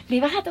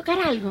 ¿Me vas a tocar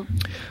algo?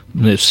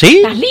 Sí.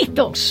 ¿Estás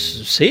listo?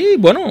 Sí,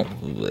 bueno.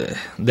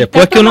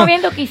 Después que uno...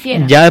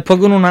 Quisiera. Ya después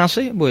que uno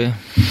nace, pues...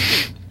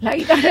 La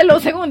guitarra es lo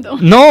segundo.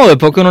 No,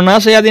 después que uno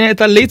nace ya tiene que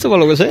estar listo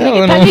para lo que sea. Tiene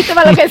que estar listo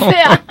para lo que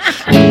sea.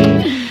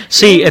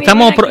 Sí,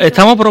 estamos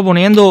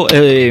proponiendo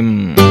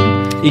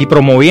y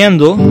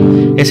promoviendo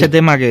ese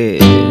tema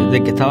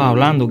del que estabas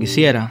hablando,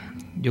 Quisiera.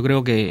 Yo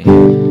creo que...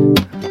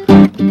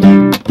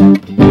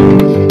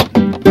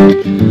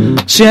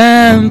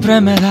 Siempre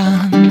me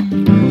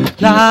dan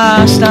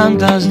las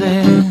tantas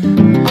de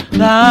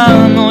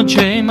la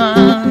noche y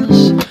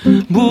más,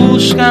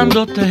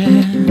 buscándote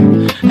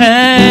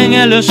en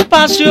el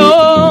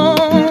espacio,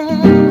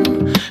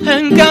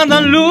 en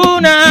cada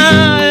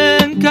luna,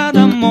 en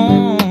cada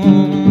amor,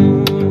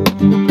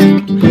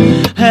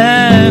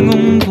 en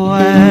un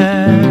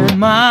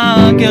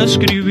poema que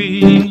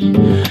escribí,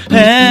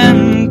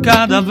 en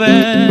cada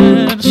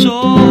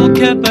verso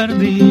que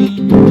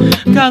perdí,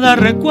 cada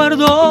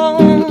recuerdo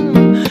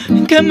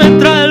que me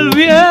trae el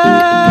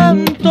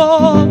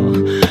viento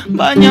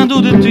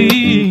bañado de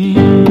ti,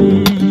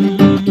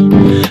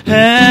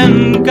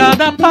 en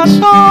cada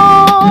paso,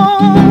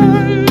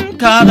 en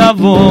cada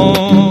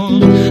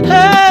voz,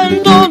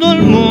 en todo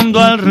el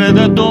mundo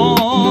alrededor,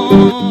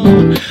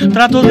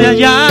 trato de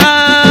hallarte,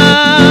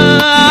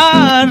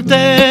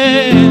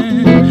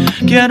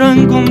 quiero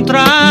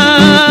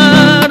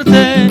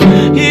encontrarte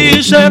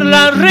y ser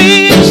la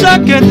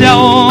risa que te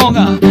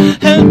ahoga,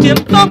 el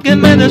tiempo que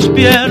me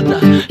despierta,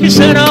 y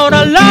ser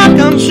ahora la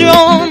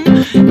canción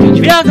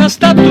que viaja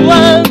hasta tu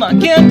alma,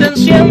 quien te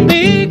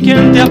enciende y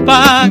quien te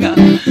apaga,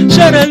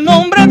 ser el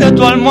nombre de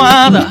tu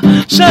almohada,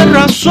 ser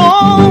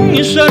razón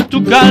y ser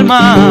tu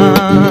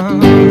calma.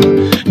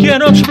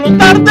 Quiero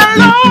explotarte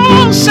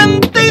los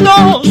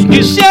sentidos,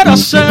 quisiera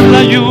ser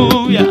la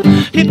lluvia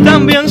y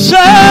también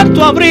ser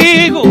tu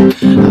abrigo,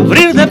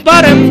 abrir de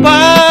par en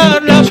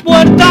par las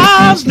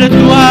puertas de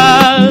tu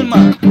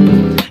alma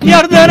y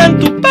arder en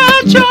tu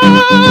pecho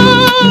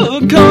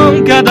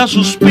con cada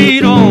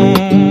suspiro.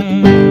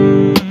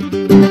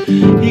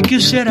 Y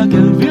quisiera que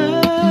el viento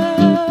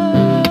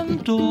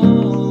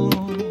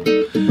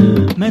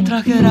me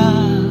trajera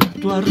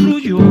tu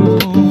arrullo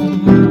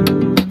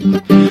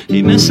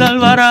y me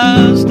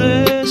salvarás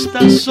de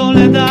esta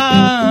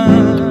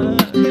soledad,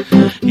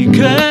 y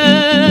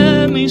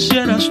que me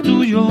hicieras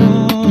tuyo,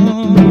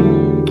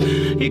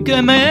 y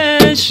que me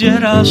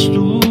hicieras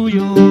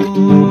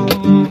tuyo,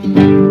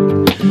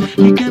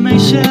 y que me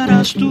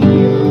hicieras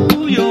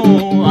tuyo,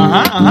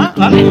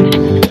 vale.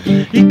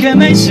 Y que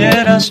me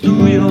hicieras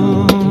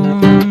tuyo,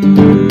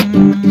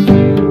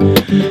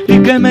 y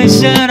que me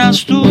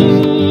hicieras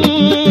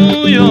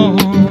tuyo,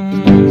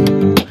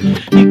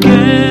 y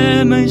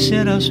que me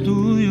hicieras tuyo.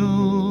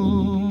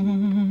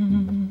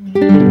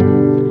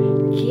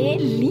 Qué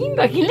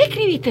lindo. ¿A quién le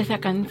escribiste esa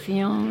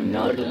canción,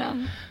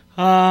 Norlan?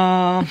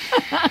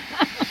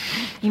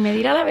 Y me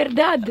dirá la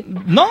verdad.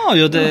 No,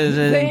 yo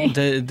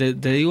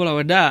te digo la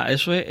verdad.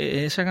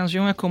 Esa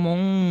canción es como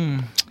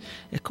un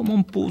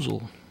puzzle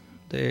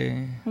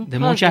de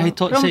muchas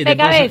historias. Sí,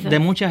 de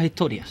muchas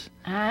historias.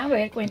 A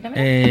ver,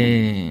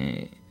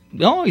 cuéntame.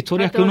 No,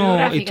 historias que uno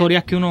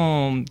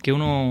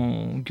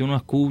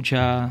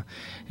escucha,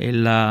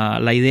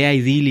 la idea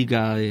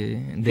idílica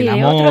del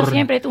amor. Otros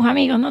siempre tus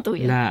amigos, no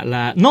tuyos.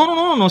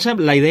 No sé,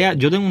 la idea,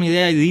 yo tengo una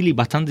idea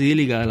bastante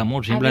idílica del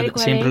amor,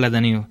 siempre la he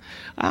tenido.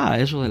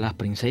 Eso de las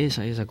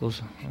princesas y esa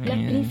cosa. ¿Las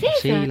princesas?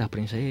 Sí, las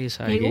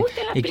princesas.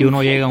 Y que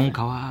uno llega a un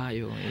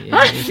caballo.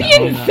 Sí,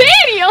 ¿en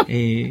serio?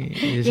 Y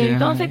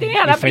entonces tienes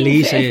a la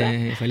princesa.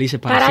 Felices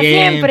para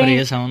siempre. Y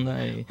esa onda.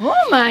 Oh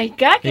my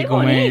God, qué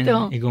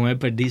bonito. Y comer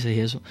perdices y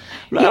eso.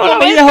 Luego la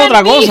vida es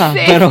otra cosa,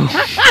 pero...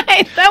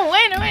 Está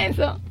bueno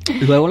eso.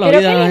 Luego la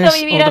vida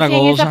es vivir otra así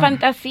cosa. En esa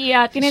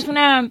fantasía. Tienes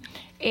una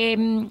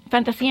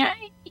fantasía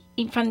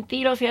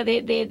infantil, o sea,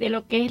 de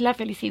lo que es la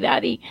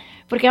felicidad. Y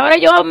porque ahora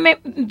yo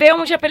veo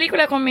muchas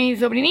películas con mis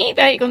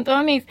sobrinitas y con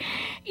todas mis...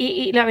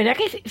 Y la verdad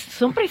que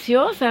son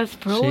preciosas,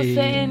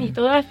 Frozen y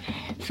todas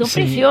son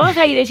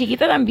preciosas, y de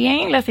chiquita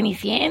también, La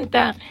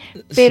Cenicienta,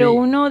 pero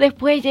uno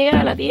después llega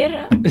a la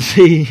tierra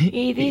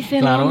y dice,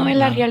 claro, no es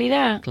la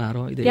realidad.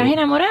 Claro. ¿Te has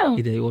enamorado?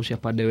 Y te divorcias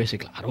un par de veces,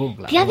 claro.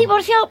 ¿Te has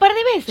divorciado un par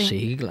de veces?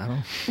 Sí, claro.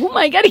 Oh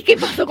my God, ¿y qué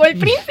pasó con el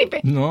príncipe?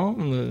 No.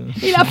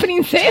 ¿Y la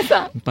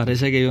princesa?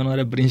 Parece que yo no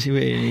era el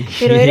príncipe.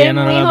 Pero eres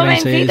muy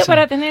jovencito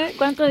para tener...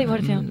 ¿Cuántos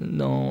divorcios?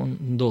 No,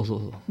 dos.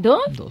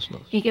 ¿Dos?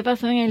 ¿Y qué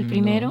pasó en el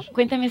primero? Dos.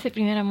 Cuéntame ese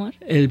primer amor.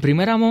 El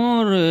primer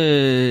amor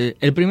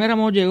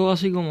llegó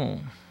así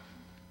como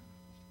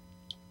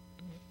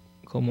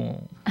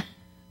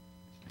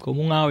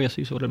un ave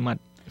así sobre el mar.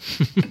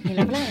 ¿En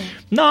la playa?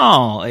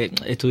 No,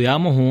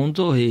 estudiábamos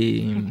juntos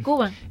y... ¿En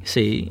Cuba?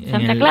 Sí.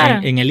 ¿Santa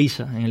Clara? En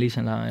Elisa, en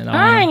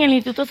la en el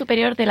Instituto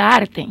Superior de la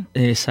Arte.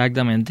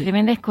 Exactamente.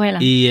 Tremenda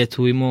escuela. Y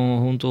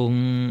estuvimos juntos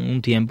un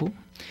tiempo.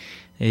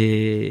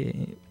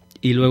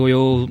 Y luego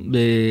yo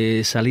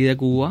salí de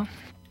Cuba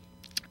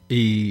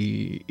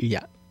y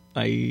ya.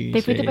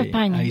 ¿Te fuiste para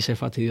España? Ahí se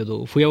fastidió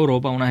todo. Fui a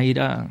Europa a una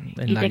gira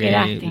en ¿Y la te que...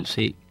 quedaste?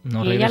 Sí,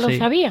 no ¿Y regresé. ella lo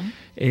sabía?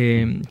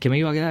 ¿Que me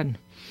iba a quedar?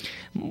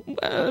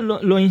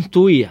 Lo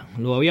intuía,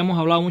 lo habíamos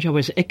hablado muchas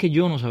veces. Es que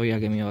yo no sabía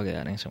que me iba a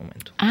quedar en ese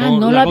momento.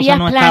 No lo habías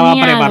planeado. Estaba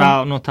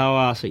preparado, no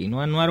estaba así.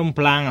 No era un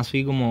plan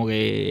así como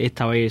que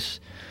esta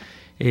vez...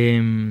 Pero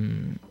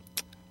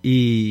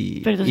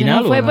entonces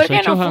no fue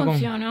porque no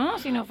funcionó,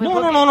 sino fue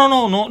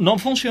no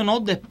funcionó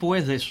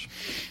después de eso.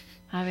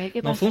 A ver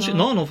qué pasó.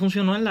 No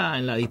funcionó en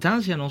la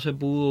distancia, no se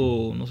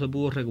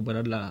pudo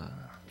recuperar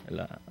la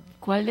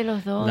 ¿Cuál de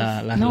los dos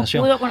la no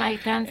relación. Pudo con la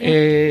distancia?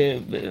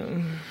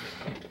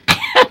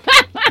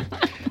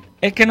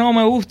 Es que no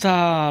me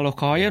gusta, los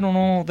caballeros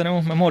no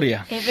tenemos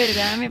memoria. Es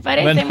verdad, me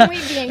parece muy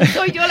bien.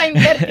 Soy yo la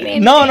impertinente.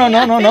 No,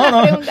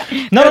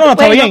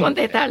 está bien.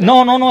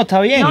 No, está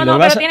bien. No,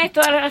 pero tienes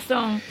toda la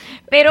razón.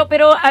 Pero,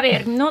 a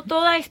ver, no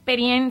toda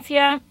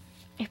experiencia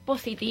es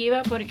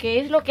positiva porque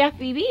es lo que has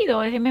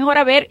vivido. Es mejor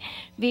haber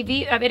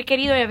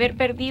querido y haber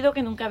perdido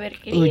que nunca haber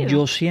querido. Y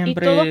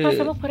todos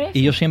pasamos por eso.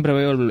 Y yo siempre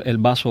veo el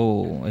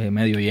vaso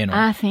medio lleno.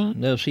 Ah, sí.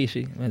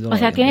 Sí. O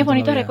sea, tienes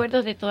bonitos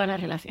recuerdos de todas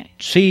las relaciones.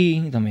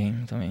 Sí,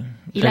 también.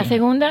 ¿Y la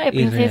segunda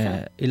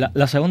princesa? Y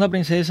la segunda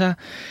princesa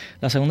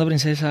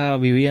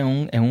vivía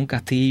en un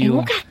castillo. ¿En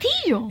un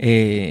castillo?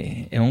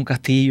 En un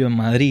castillo en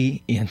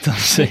Madrid, y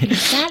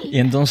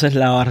entonces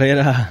la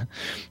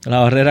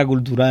barrera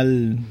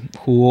cultural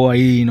jugó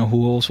ahí, nos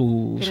jugó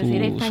su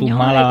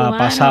mala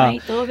pasada. Y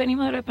todos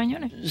venimos de los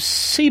españoles.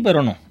 Sí,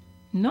 pero no.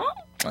 ¿No?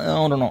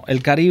 No.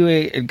 El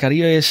Caribe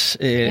es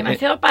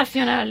demasiado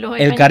pasional.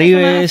 El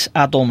Caribe es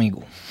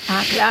atómico.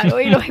 Ah,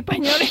 claro, y los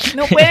españoles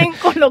no pueden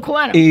con los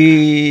cubanos.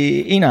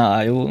 Y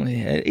nada, yo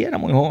era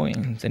muy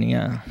joven,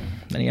 tenía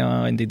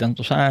 20 y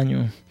tantos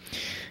años.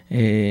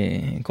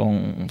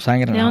 Con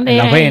sangre en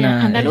las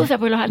venas. ¿Andaluza?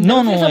 Pues los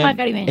andaluces son más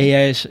caribeños.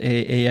 Ella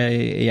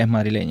es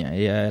madrileña,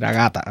 ella era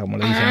gata, como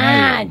le dicen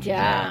a ella.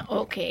 Ya,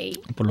 ok.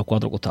 Por los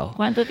 4 costados.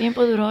 ¿Cuánto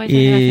tiempo duró esa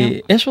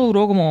relación? Eso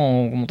duró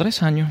como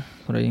 3 años,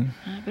 por ahí.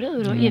 Pero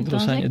duró, y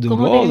entonces,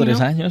 duró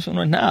 3 años, eso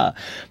no es nada.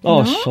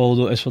 ¿No?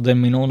 Eso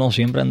terminó,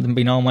 siempre han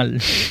terminado mal.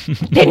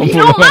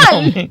 ¿Terminó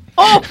mal?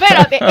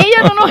 Espérate,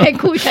 ella no nos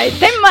escucha,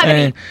 está en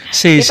Madrid.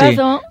 Sí. ¿Qué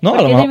pasó? No,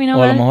 a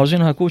lo mejor sí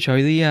nos escucha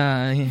hoy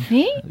día.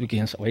 ¿Sí?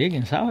 ¿Quién sabe?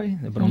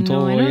 De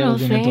pronto ella lo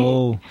tiene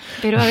todo.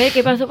 Pero a ver,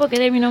 ¿qué pasó? ¿Por qué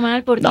terminó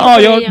mal?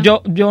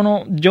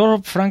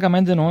 Yo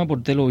francamente no me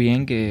porté lo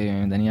bien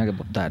que tenía que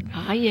portar.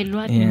 Ay, él lo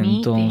admite.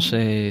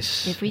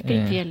 Entonces... ¿Te fuiste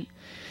infiel?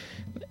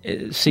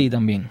 Sí,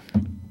 también.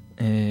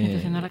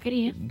 Entonces no la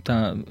quería.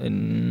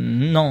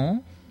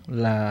 No.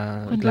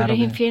 Cuando eres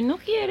infiel no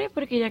quieres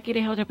porque ya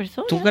quieres a otra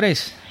persona. ¿Tú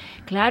crees?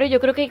 Claro,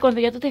 yo creo que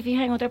cuando ya tú te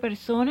fijas en otra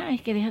persona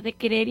es que dejas de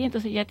querer y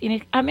entonces ya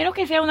tienes... A menos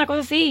que sea una cosa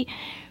así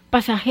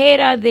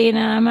pasajera, de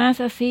nada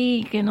más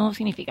así, que no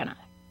significa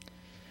nada.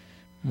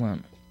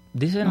 Bueno,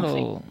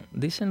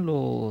 dicen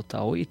los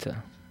taoístas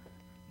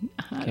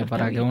que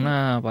para que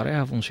una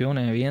pareja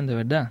funcione bien de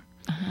verdad,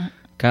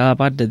 cada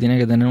parte tiene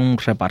que tener un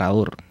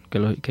reparador,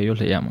 que ellos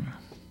le llaman.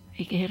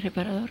 ¿Y qué es el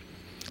reparador?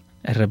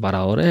 El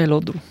reparador es el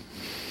otro.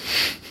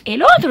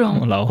 ¿El otro?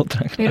 No, la otra.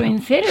 Claro. ¿Pero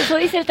en serio eso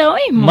dice el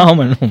taoísmo? Más o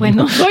menos. Pues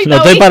no soy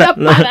taoísta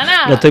para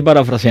nada. Lo estoy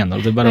parafraseando.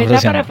 Lo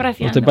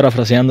estoy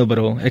parafraseando,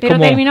 pero es como... Pero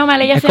terminó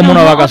mal, ella es se como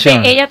enojó, una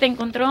vacación. Ella te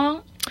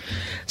encontró...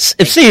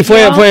 Sí,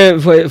 fue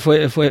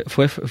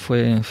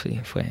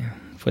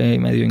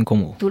medio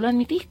incómodo. ¿Tú lo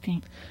admitiste?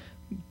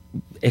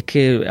 Es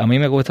que a mí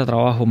me cuesta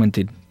trabajo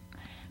mentir.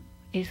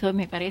 Eso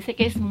me parece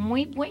que es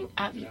muy buen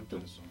hábito.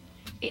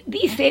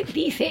 Dice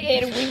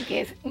Erwin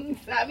que es un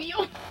sabio.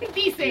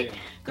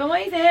 ¿Cómo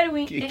dice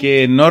Erwin?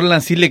 Que Norlan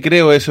sí le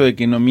creo eso de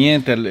que no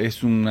miente,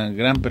 es una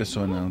gran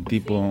persona, un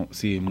tipo,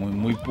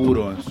 muy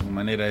puro en su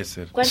manera de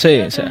ser.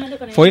 Sí,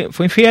 fue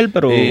infiel,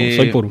 pero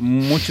soy puro.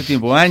 Mucho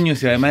tiempo,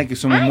 años, y además que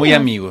somos muy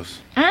amigos.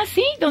 Ah,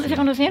 ¿sí? ¿Dónde se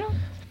conocieron?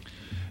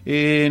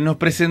 Nos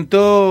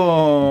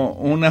presentó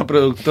una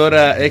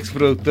ex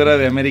productora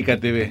de América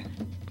TV.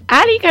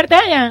 Ah, Ali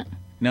Cartaya?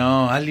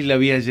 No, Ali la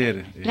vi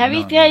ayer. ¿La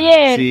viste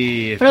ayer?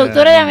 Sí.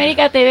 Productora de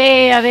América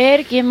TV. A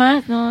ver, ¿quién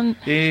más? No.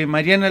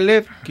 Mariana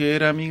Lev, que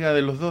era amiga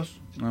de los dos.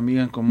 Una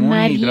amiga en común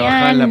y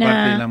trabajaba en la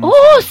parte de la música.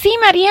 ¡Oh, sí,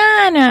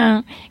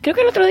 Mariana! Creo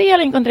que el otro día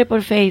la encontré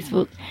por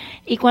Facebook.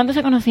 ¿Y cuándo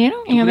se conocieron?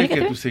 ¿Tú crees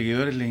que a tus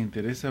seguidores les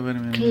interesa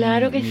verme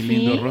claro que mi sí.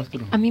 lindo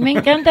rostro? A mí me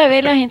encanta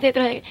ver la gente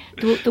detrás de...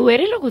 ¿Tú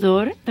eres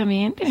locutor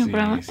también? ¿Tienes un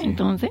programa? Sí.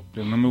 Entonces,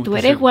 pero no me gusta tú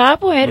eres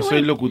guapo, no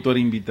soy locutor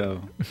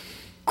invitado.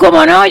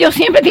 ¿Cómo no? Yo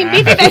siempre te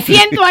invito y te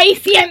siento ahí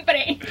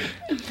siempre.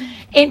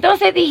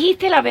 Entonces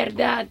dijiste la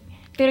verdad.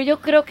 Pero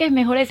yo creo que es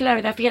mejor decir la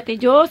verdad. Fíjate,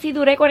 yo sí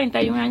duré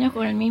 41 años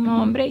con el mismo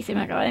hombre y se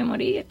me acaba de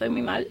morir. Estoy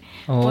muy mal.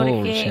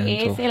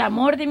 Porque es el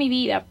amor de mi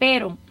vida.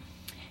 Pero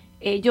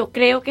yo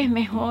creo que es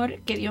mejor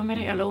que Dios me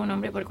regaló un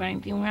hombre por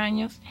 41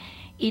 años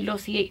y lo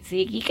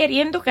seguí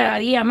queriendo cada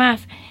día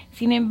más.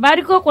 Sin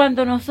embargo,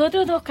 cuando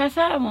nosotros nos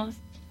casamos,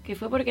 que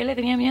fue porque él le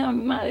tenía miedo a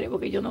mi madre,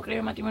 porque yo no creo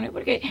en matrimonio,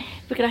 porque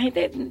la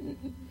gente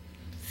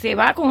se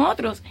va con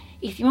otros.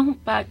 Hicimos un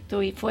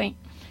pacto y fue...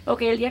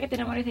 Ok, el día que te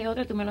enamores de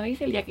otro, tú me lo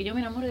dices. El día que yo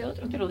me enamore de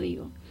otro, te lo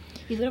digo.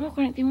 Y duramos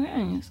 41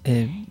 años.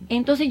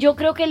 Entonces yo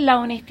creo que la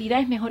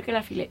honestidad es mejor que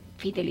la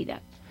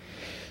fidelidad.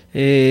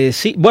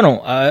 Sí,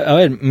 bueno, a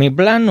ver, mi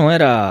plan no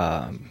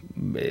era...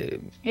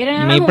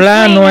 mi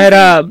plan no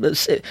era...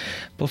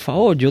 Por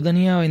favor, yo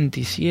tenía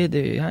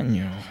 27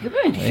 años. Yo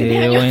 27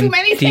 años, tú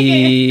me dices que...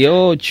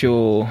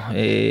 28,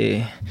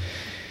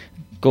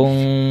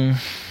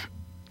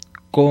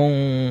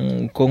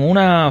 con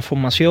una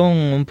formación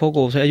un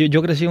poco, o sea,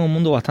 yo crecí en un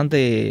mundo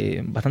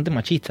bastante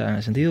machista, en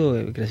el sentido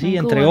de que crecí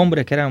entre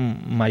hombres que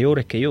eran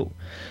mayores que yo. O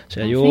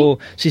sea, yo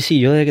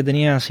desde que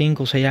tenía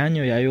 5 o 6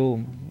 años ya yo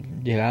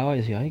llegaba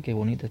y decía, ay, qué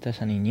bonita está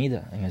esa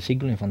niñita en el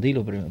ciclo infantil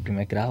o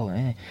primer grado,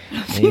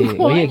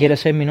 oye, ¿quieres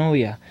ser mi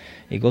novia?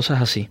 Y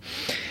cosas así.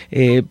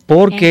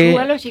 Porque en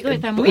Cuba los chicos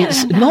están muy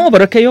adelantados. No,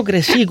 pero es que yo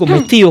crecí con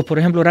mis tíos, por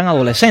ejemplo, eran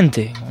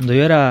adolescentes. Cuando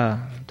yo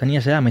tenía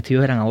esa edad, mis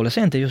tíos eran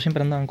adolescentes, ellos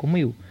siempre andaban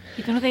conmigo.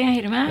 ¿Y tú no tenías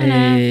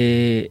hermanas?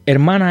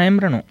 Hermana,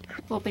 hembra, no.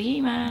 ¿O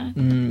prima?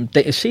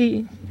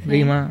 Sí,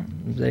 prima,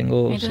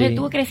 tengo. Entonces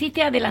tú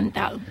creciste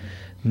adelantado.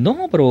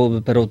 No, pero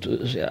o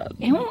sea,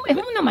 es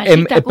una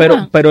machista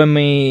pero en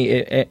mi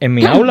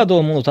aula todo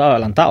el mundo estaba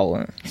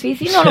adelantado. Sí,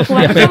 no, los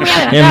cubanos son muy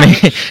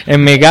adelantados.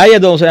 en mi calle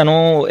todo, o sea,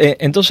 no,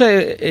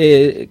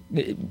 entonces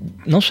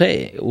no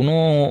sé,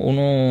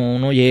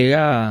 uno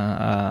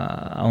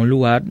llega a un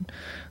lugar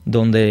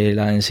donde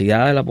la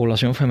densidad de la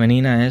población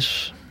femenina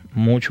es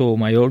mucho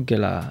mayor que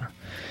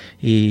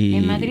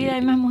 ¿En Madrid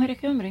hay más mujeres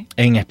que hombres?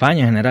 En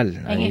España en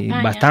general, hay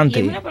bastante.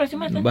 Y es una población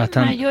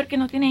bastante mayor que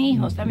no tiene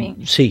hijos también.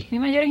 Sí. Muy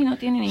mayores y no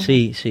tienen hijos.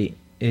 Sí.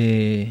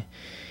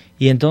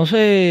 Y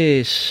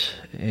entonces,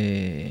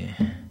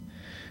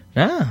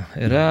 nada,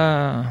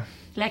 era...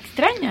 ¿La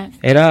extrañas?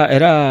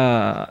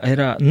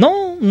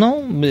 No.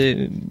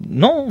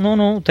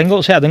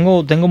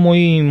 Tengo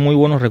muy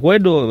buenos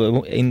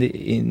recuerdos.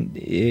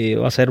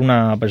 Va a ser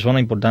una persona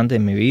importante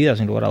en mi vida,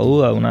 sin lugar a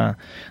duda,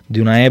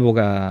 de una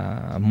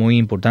época muy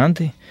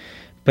importante.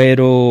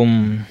 Pero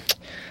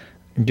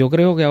yo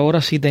creo que ahora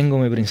sí tengo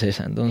mi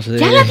princesa.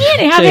 Entonces, ¿ya la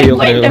tienes? A ver,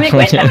 cuéntame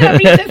la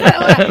princesa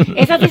ahora.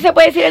 ¿Esa sí se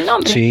puede decir el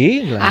nombre?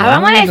 Sí, claro.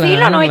 Vamos a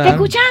decirlo, ¿nos está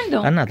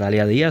escuchando?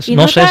 Natalia Díaz.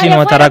 No sé si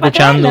nos estará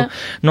escuchando.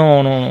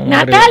 No.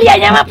 Natalia,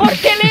 llama por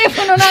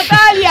teléfono,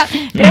 Natalia.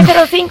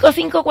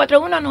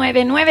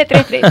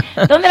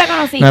 305-541-9933. ¿Dónde la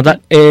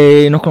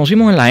conociste? Nos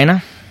conocimos en la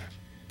ENA.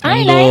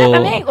 En la ENA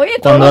también. Oye,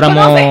 todos lo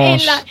conocen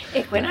en la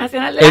Escuela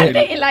Nacional de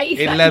Arte, en la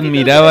ISA. Él la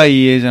admiraba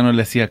y ella no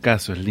le hacía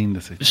caso, es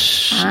linda.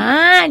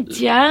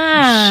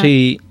 Ya.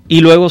 Sí, y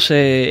luego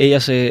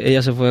ella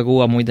se fue a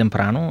Cuba muy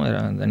temprano,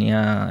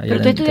 tendría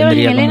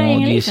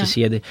como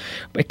 17.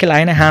 Es que la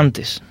ENA es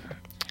antes.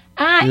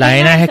 La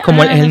ENA es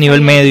como es el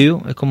nivel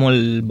medio, es como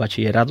el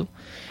bachillerato.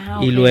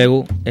 Okay. Y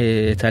luego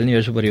está el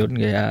nivel superior,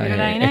 que ya pero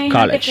la ENA es es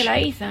college. antes que la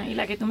ISA, y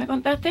la que tú me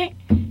contaste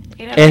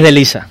es de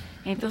Lisa.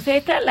 Entonces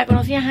esta la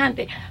conocías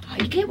antes.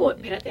 Ay, qué bueno.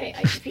 Espérate,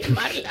 hay que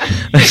filmarla.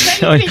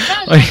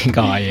 Oye,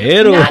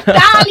 caballero.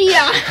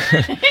 Natalia.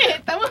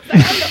 Estamos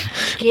sacando.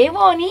 Qué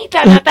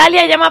bonita.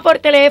 Natalia llama por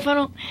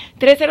teléfono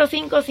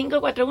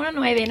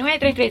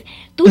 305-541-9933.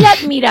 ¿Tú la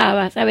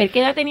admirabas? A ver, ¿qué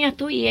edad tenías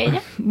tú y ella?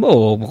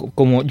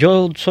 Como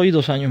yo soy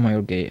 2 años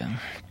mayor que ella.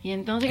 ¿Y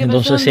entonces qué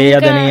pasó?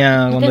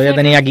 Cuando ella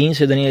tenía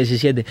 15, yo tenía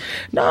 17.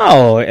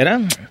 No,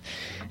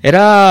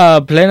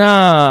 era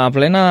plena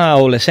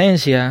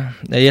adolescencia.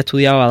 Ella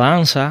estudiaba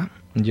danza,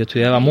 yo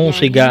estudiaba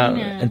música.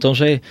 Nena.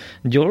 Entonces,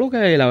 yo lo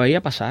que la veía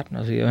pasar,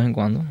 así de vez en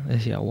cuando,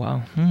 decía,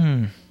 wow.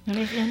 ¿No le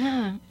decías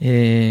nada?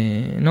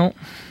 No.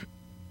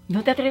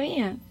 ¿No te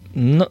atrevías?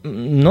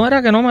 No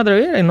era que no me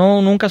atreviera,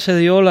 nunca se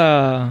dio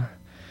la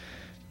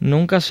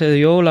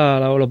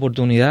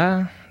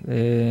oportunidad.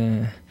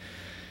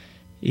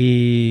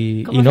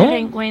 Y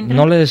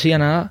no le decía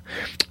nada.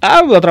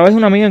 A través de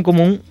una amiga en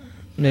común.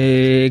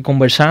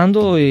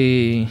 Conversando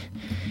y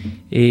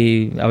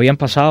habían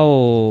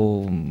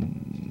pasado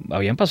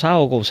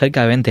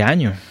cerca de 20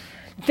 años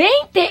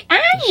 ¿20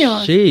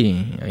 años?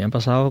 Sí, habían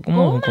pasado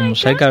como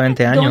cerca de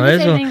 20 años ¿Dónde de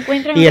eso. se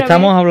encuentran Y otra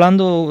vez?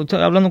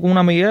 estoy hablando con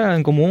una amiga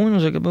en común, no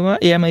sé qué,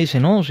 y ella me dice,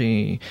 no,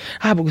 sí,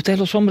 porque ustedes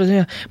los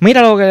hombres,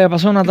 mira lo que le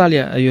pasó a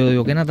Natalia. Y yo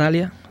digo, ¿qué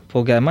Natalia?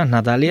 Porque además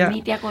Natalia,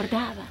 Ni te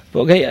acordaba.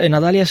 porque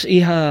Natalia es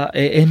hija,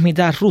 es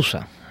mitad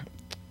rusa.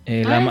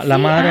 La Sí,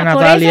 madre por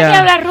Natalia, eso que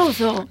habla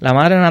ruso. la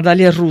madre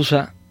Natalia es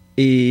rusa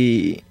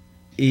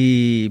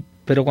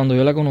pero cuando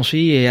yo la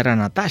conocí ella era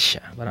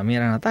Natasha, para mí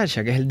era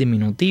Natasha, que es el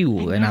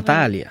diminutivo de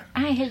Natalia.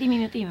 Es el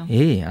diminutivo.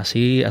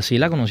 Así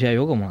la conocía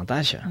yo como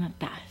Natasha.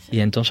 Natasha. Y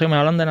entonces me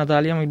hablan de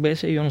Natalia mil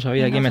veces y yo no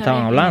sabía de quién me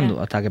estaban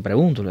hablando, hasta que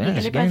pregunto, ¿Qué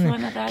le pasó a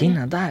Natalia? ¿Quién es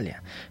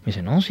Natalia? Me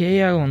dice, no, si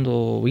ella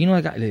cuando vino de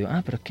acá, le digo,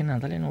 pero es que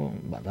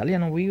Natalia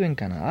no vive en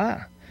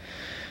Canadá.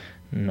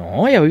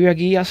 No, ella vive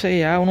aquí hace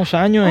ya unos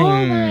años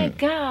My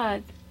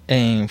God.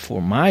 en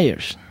Fort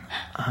Myers.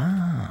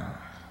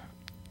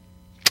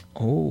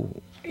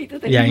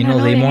 Y ahí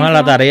nos dimos a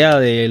la tarea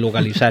de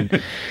localizar.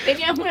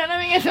 ¿Tenías una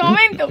novia en ese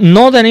momento?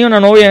 No tenía una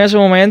novia en ese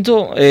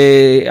momento.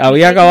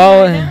 Había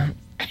acabado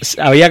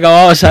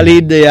de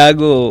salir de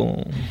algo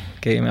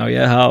que me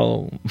había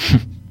dejado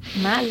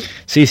mal.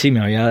 Sí, me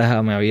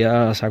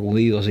había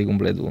sacudido así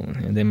completo.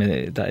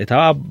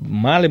 Estaba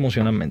mal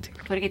emocionalmente.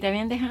 ¿Por qué te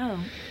habían dejado?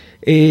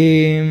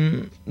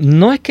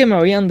 No es que me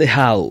habían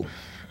dejado.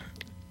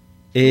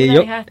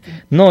 ¿Dejaste?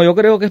 No, yo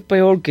creo que es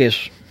peor que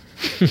eso.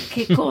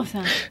 ¿Qué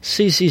cosa?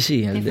 Sí.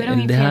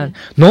 El dejar.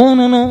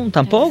 No,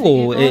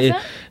 tampoco. ¿Qué cosa?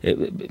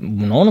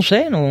 No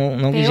sé, no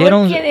peor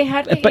quisieron. Que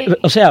dejarte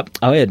O sea,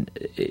 a ver,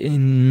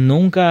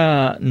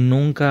 nunca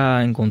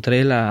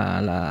encontré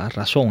la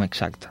razón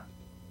exacta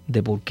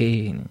de por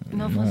qué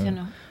no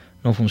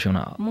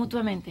funcionaba.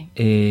 Mutuamente.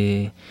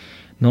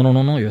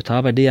 No, yo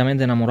estaba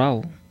perdidamente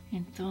enamorado.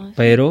 Entonces.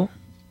 Pero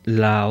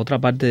la otra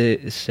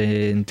parte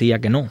sentía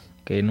que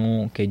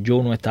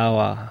yo no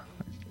estaba.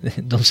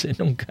 Entonces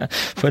nunca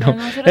fueron.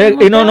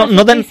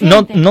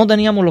 No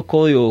teníamos los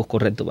códigos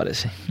correctos,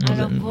 parece.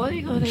 Los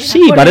códigos de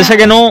sí, parece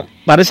que no.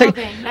 Parece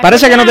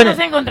que no tenía.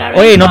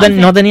 Oye,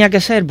 no tenía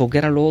que ser porque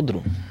era lo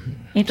otro.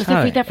 Entonces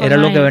fuiste a Fort Era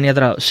lo Myers. que venía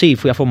atrás. Sí,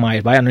 fui a Fort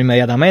Myers, vaya, no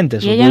inmediatamente.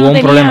 Eso ella tuvo no un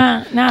tenía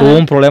problema. nada. Tuvo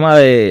un problema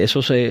de.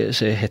 Eso se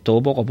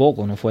gestó poco a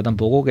poco. No fue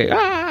tampoco que.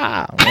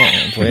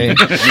 Fue.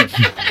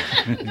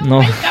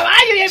 No.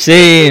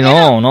 Sí,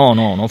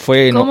 no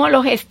fue. ¿Cómo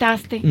lo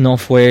gestaste? No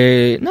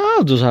fue. No,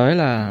 tú sabes,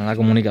 la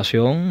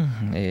comunicación.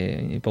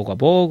 Poco a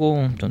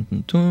poco.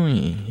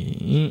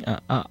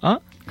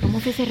 ¿Cómo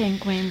fue ese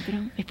reencuentro?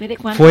 ¿Después de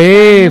cuánto?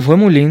 Fue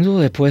muy lindo.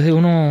 Después de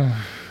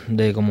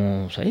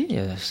como,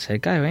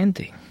 cerca de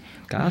 20.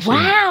 Casi.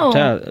 ¡Wow! O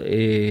sea,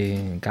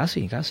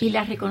 casi. ¿Y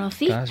la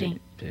reconociste? Casi.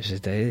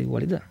 Está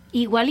igualita.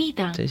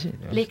 ¿Igualita? Sí.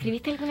 ¿Le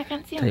escribiste alguna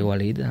canción? Está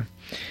igualita.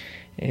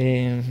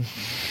 ¿En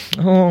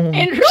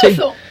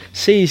ruso?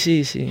 Sí.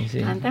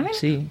 Cántame.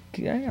 Sí,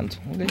 canto.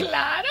 Okay.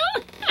 ¡Claro!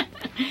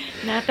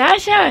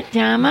 Natasha,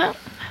 llama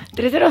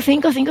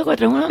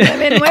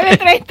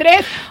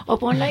 305-541-9933 o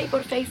ponla ahí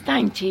por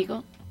FaceTime,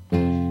 chico. A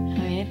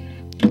ver.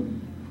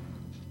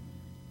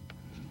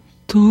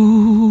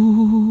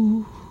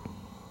 Tú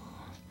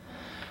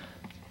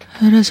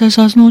eres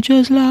esas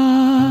noches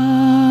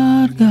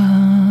largas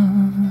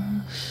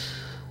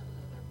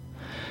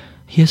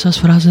y esas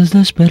frases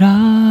de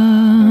esperanza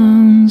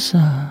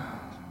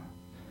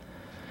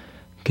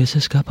que se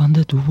escapan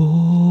de tu voz.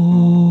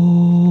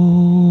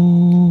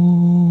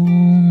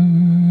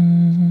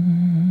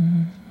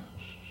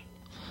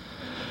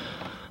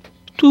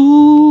 Tú,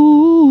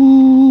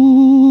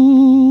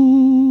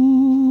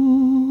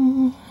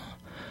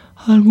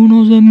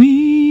 algunos de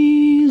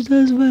mis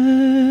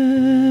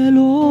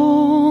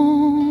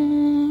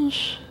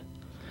desvelos,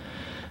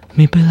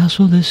 mi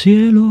pedazo de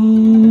cielo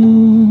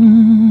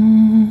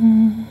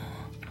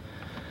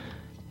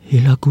y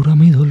la cura a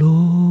mi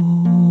dolor.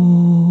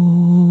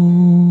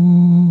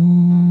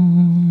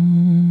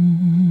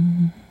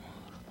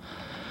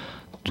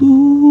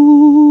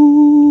 Tú,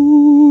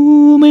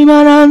 mi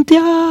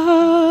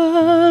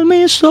manantial,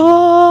 mi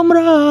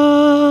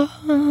sombra,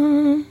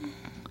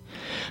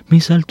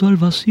 mi salto al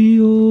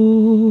vacío,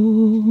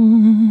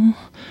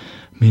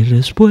 mi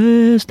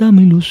respuesta,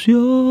 mi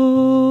ilusión.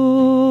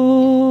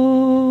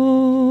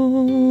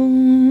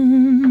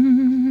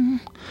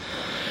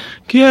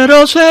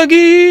 Quiero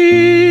seguir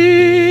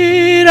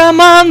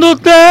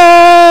amándote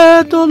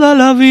toda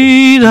la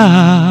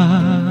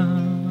vida.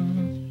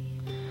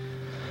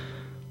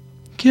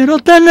 Quiero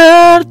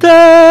tenerte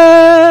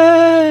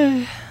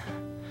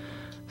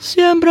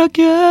siempre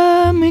aquí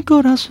en mi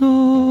corazón.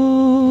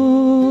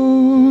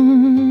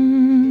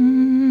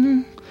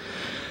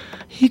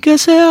 Y que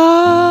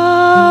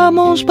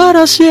seamos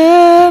para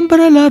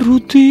siempre la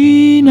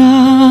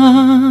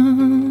rutina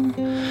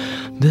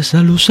de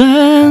esa luz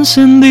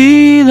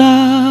encendida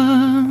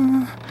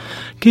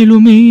que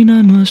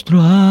ilumina nuestro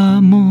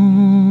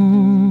amor.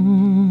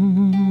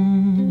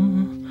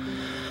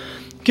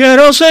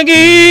 Quiero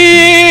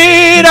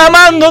seguir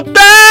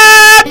amándote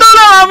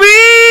toda la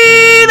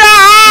vida.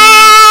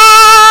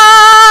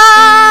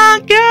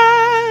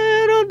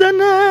 Quiero tenerte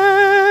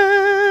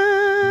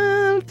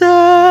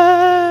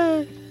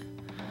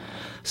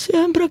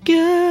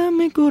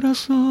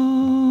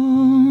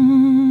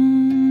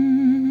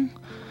corazón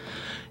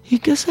y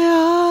que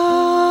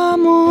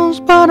seamos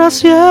para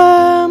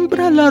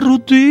siempre la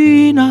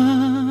rutina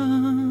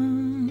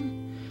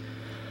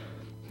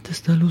de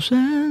esta luz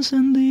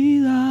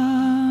encendida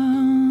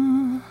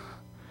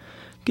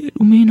que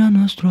ilumina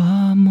nuestro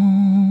amor.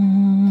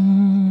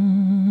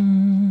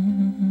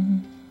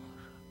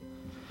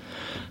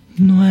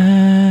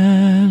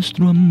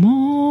 Nuestro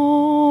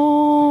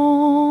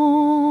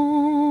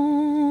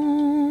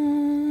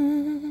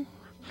amor,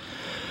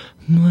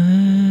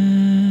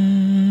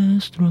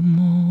 nuestro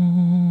amor.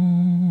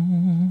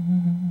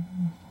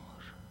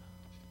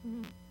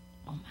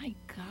 Oh my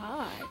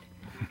God,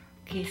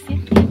 qué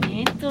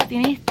sentimiento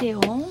tiene este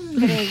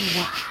hombre.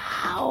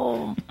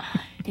 Wow,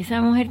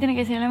 esa mujer tiene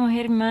que ser la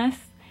mujer más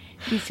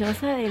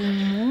dichosa del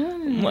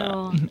mundo.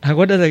 Bueno,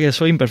 acuérdate que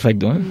soy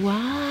imperfecto, ¿eh?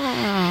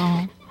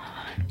 Wow.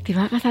 ¿Te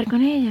vas a casar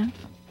con ella?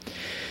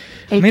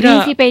 El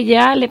Mira, príncipe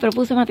ya le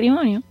propuso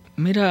matrimonio.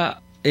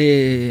 Mira,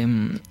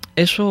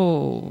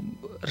 eso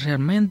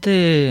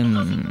realmente,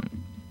 ¿No es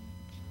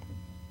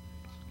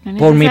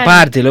por mi necesario?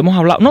 parte, lo hemos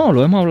hablado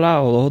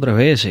 2 o 3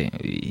 veces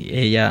y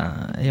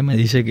ella me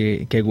dice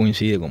que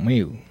coincide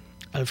conmigo.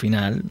 Al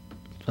final,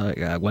 ¿sabes?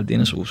 Cada cual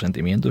tiene sus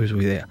sentimientos y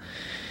sus ideas.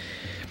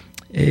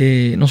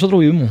 Nosotros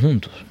vivimos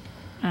juntos.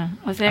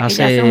 O sea que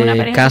ya son una Hace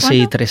pareja. casi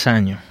 ¿cuánto? 3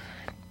 años.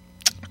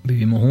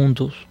 Vivimos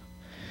juntos.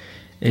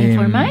 ¿En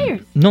Fort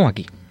Myers? No,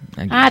 aquí.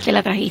 Te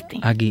la trajiste.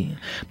 Aquí.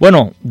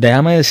 Bueno,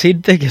 déjame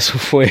decirte que eso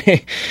fue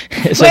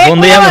Fue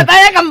un día. una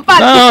batalla campal.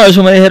 No,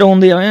 eso me dijeron un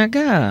día, ven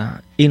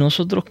acá. ¿Y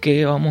nosotros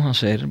qué vamos a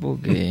hacer?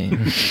 Porque.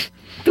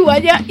 Tú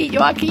allá y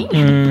yo aquí.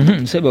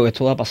 Sí, porque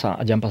esto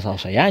ya han pasado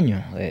 6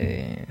 años.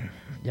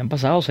 Ya han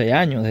pasado 6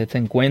 años de este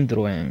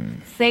encuentro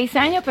 6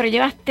 años, pero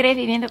llevas 3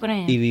 viviendo con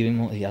ella. y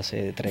vivimos, y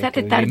hace 3 O sea,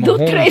 te que vivimos tardó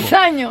juntos. 3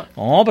 años.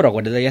 No, pero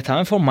acuérdate, ella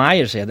estaba en Fort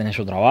Myers, ella tenía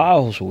su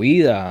trabajo, su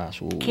vida,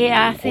 su ¿Qué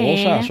hace cosa,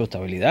 ella? su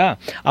estabilidad.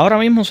 Ahora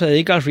mismo se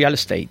dedica al real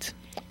estate,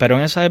 pero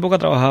en esa época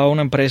trabajaba en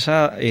una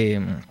empresa de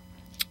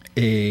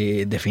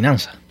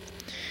finanzas.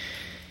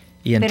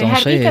 Y Pero entonces,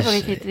 es artista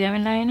porque se estudiaba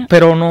en la ENA.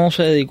 pero no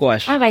se dedicó a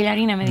eso.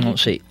 Bailarina me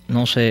dijiste.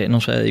 No, sí, no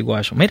se dedicó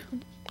a eso. Mira,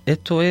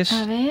 esto es.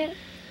 A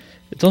ver.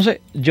 Entonces,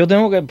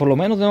 por lo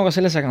menos tengo que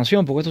hacerle esa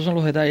canción, porque estos son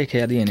los detalles que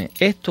ella tiene.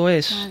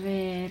 A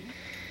ver.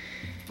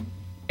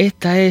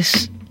 Esta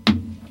es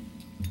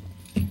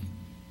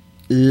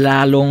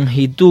la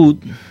longitud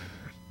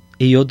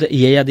y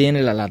ella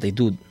tiene la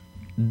latitud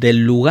del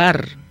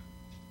lugar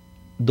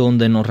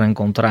donde nos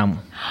reencontramos.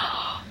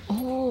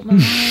 Oh my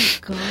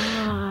God.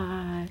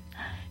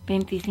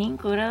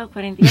 25 grados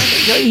 48.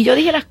 Y yo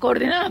dije las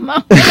coordenadas más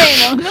o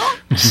menos,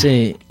 ¿no?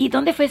 Sí. ¿Y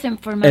dónde fue ese en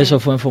Fort Myers? Eso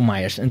fue en Fort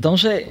Myers.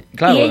 Entonces,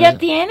 claro. Y ella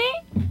tiene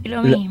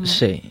lo mismo.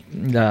 Sí.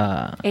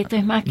 Esto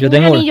es más que yo un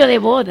tengo, anillo de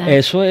boda.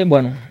 Eso es,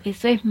 bueno.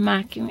 Eso es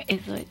más que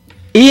eso es.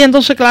 Y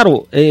entonces,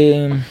 claro,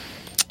 ¡Qué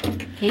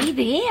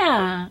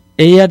idea!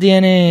 ella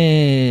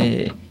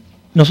tiene.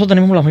 Nosotros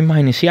tenemos las mismas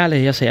iniciales.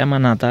 Ella se llama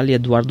Natalia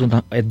Eduardo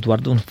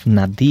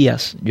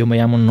Díaz. Yo me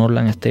llamo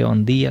Norlan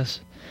Esteban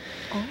Díaz.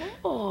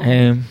 Oh.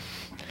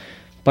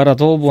 Para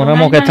todos Son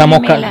ponemos que almas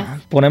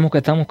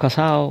estamos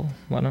casados.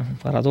 Bueno,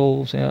 para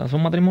todos, o sea,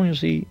 son matrimonios,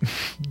 sí.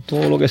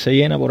 Todo lo que se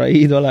llena por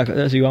ahí, todas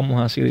las, si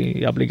vamos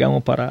así,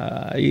 aplicamos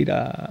para ir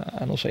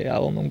a no sé, a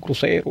donde un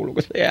crucero o lo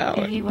que sea.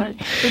 Es igual.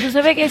 Pero tú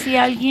sabes que si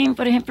alguien,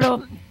 por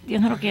ejemplo, Dios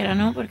no lo quiera,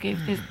 ¿no? Porque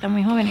ustedes están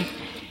muy jóvenes,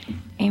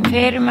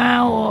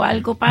 enferma o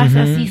algo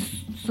pasa así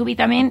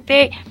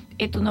súbitamente,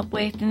 tú no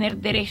puedes tener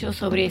derecho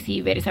sobre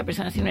si ver a esa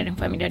persona si no eres un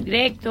familiar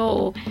directo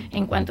o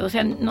en cuanto, o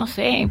sea, no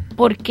sé,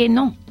 ¿por qué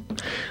no?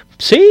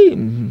 Sí,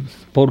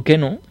 ¿por qué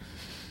no?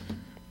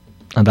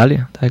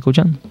 Natalia, ¿estás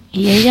escuchando?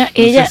 Y ella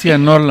No sé si a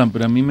Norlan,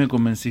 pero a mí me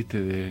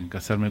convenciste de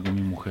casarme con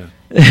mi mujer.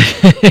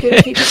 Pero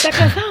si tú estás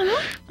casado, ¿no?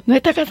 ¿No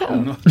estás casado?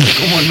 No,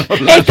 como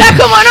Norlan. Estás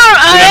como no.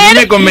 A Pero a mí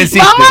ver, me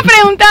convenciste. vamos a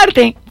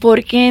preguntarte,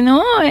 ¿por qué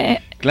no?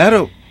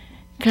 Claro.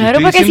 Claro, Te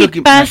estoy porque si diciendo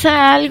que-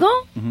 pasa algo,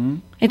 Ujú.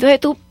 entonces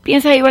tú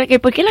piensas igual que,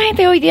 ¿por qué la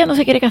gente hoy día no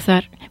se quiere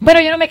casar? Bueno,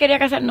 yo no me quería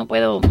casar, no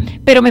puedo,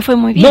 pero me fue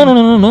muy bien.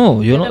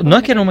 No. Yo no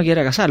es que no me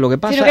quiera casar. Lo que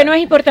pasa, Sino que no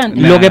es importante.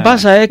 lo que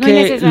pasa es No es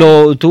que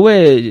necesario.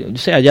 tuve, o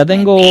sea, ya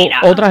tengo Mentira,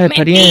 otras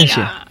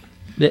experiencias.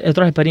 mentira.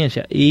 Otras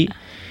experiencias. Y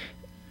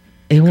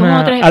es ¿Cómo una.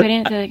 otras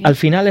experiencias de qué? Al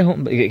final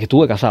que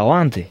estuve casado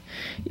antes.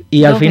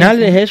 Y al Dos final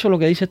veces. es eso lo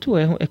que dices tú.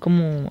 Es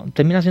como.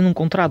 Termina siendo un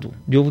contrato.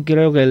 Yo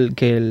creo que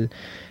el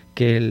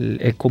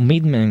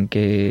commitment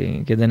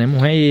que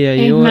tenemos ella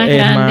y Es yo más es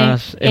grande.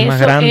 más Eso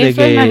grande es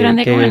más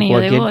grande que un que anillo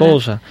de cualquier boda.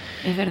 cosa.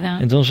 Es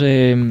verdad.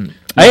 Entonces.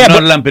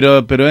 Norlan,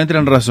 pero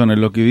entran razones.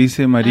 Lo que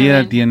dice A María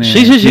ver. tiene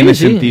Sí,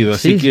 sentido.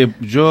 Así sí. que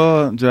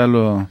yo ya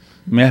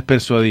me has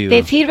persuadido.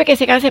 ¿Te sirve que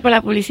se case por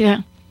la publicidad?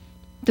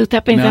 ¿Tú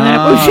estás pensando en la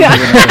No, publicidad?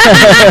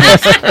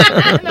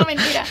 pero No,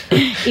 mentira.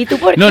 ¿Y tú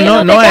por qué No,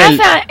 no no, te él.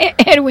 casas,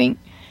 Erwin?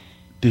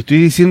 Te estoy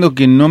diciendo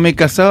que no me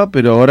casaba,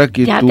 pero ahora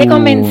que Ya tú... te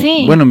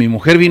convencí. Bueno, mi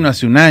mujer vino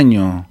hace un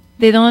año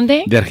 ¿De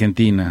dónde? de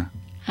Argentina.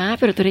 Ah,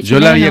 pero tú eres Yo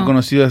chileno. la había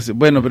conocido hace...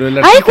 Bueno, pero el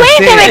 ¡Ay,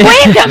 artista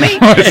cuéntame!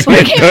 No, es una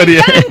Porque me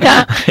historia.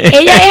 encanta.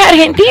 Ella es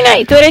argentina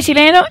y tú eres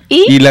chileno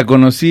Y la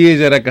conocí,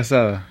 ella era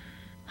casada.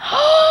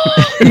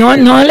 No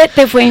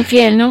te fue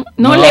infiel, ¿no?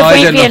 No le fue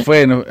ella infiel. no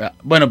fue. No.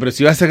 Bueno, pero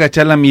si vas a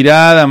agachar la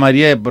mirada,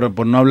 María,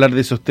 por no hablar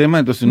de esos temas,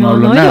 entonces no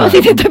hablo nada. Yo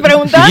sí te estoy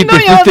preguntando. Y te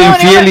fuiste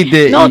infiel y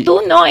te... No,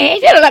 tú no,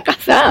 ella era la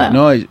casada.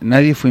 No,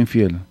 nadie fue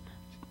infiel.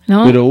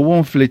 ¿No? Pero hubo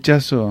un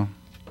flechazo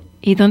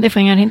 ¿Y dónde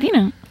fue? ¿En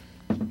Argentina?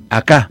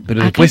 acá, pero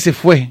 ¿Acá? después se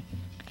fue.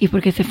 ¿Y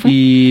por qué se fue?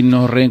 Y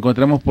nos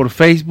reencontramos por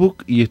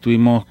Facebook y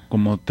estuvimos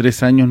como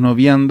 3 años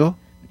noviando.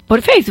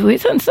 Por Facebook,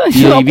 eso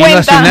Y no vino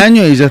hace cuenta. un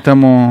año y ya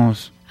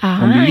estamos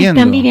conviviendo.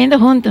 Están viviendo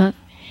juntos.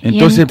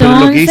 Entonces, pero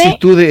lo que dices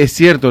tú es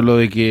cierto, lo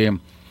de que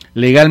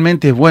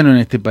legalmente es bueno en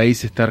este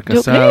país estar Yo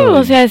casado. creo,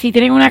 o sea, si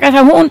tienen una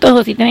casa juntos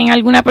o si tienen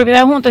alguna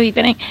propiedad juntos, si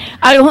tienen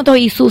algo juntos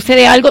y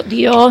sucede algo,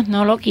 Dios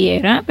no lo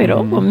quiera,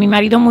 pero pues, mi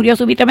marido murió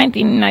súbitamente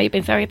y nadie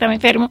pensaba que estaba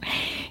enfermo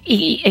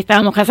y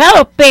estábamos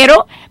casados,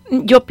 pero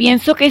yo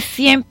pienso que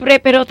siempre,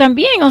 pero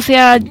también, o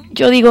sea,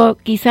 yo digo,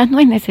 quizás no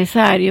es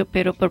necesario,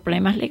 pero por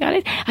problemas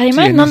legales.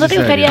 Además, Sí, es ¿no te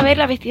necesario. gustaría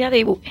verla vestida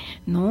de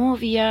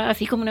novia,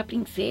 así como una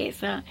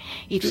princesa,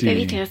 y tú Sí. te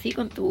vistes así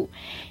con tu...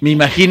 Me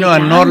imagino a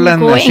blanco,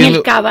 Norlan en haciendo...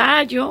 el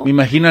caballo. Me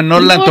imagino a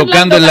Norlan Norlan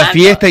tocando en la tocando.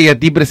 fiesta y a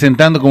ti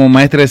presentando como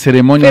maestra de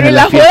ceremonias Pero de en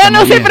la la fiesta. boda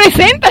no se María.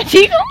 presenta,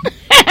 chicos.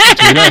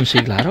 Sí,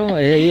 claro.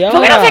 Y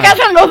 ¿Por qué no ahora, se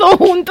casan los dos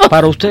juntos?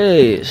 para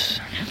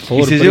ustedes,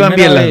 Y se llevan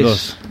bien las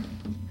dos.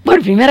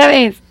 Por primera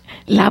vez,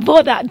 la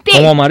boda de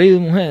como marido y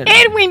mujer.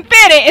 Erwin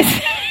Pérez.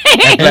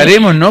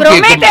 Aclaremos, ¿no?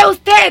 Promete Que a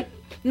usted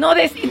no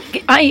decir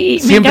que... Ay,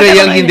 me siempre encanta hay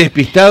cuando alguien dice-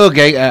 despistado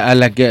que hay a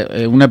la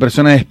que una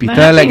persona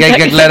despistada a la que hay que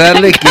Van a pensar que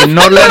aclararle se que están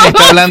Norlan casando.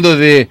 está hablando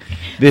de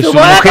Su su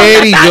boda mujer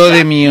con y Natalia. yo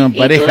de mi ¿Y tú,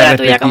 pareja la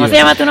tuya, ¿cómo se respectiva.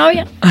 llama tu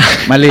novia?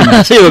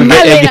 Malena. Sí, porque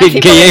Malena, el sí, que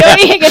porque yo llega,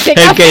 dije que se el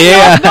que casen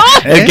llega, los dos.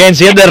 el que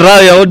enciende el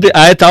radio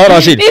a esta hora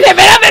así. Dice,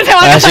 espérate, se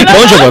va a Así, casar los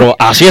concho, dos. pero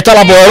así está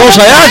la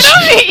poderosa ya.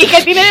 Claro, ¿y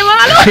qué tiene de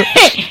malo?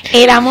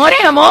 El amor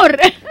es amor.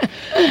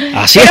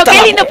 Así Pero está.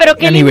 qué lindo, pero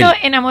qué a lindo nivel.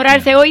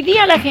 enamorarse. Hoy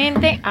día la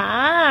gente,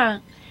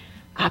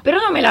 pero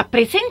no me la has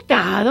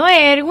presentado,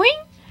 Erwin.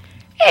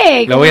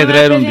 Ey, La ¿cómo voy a me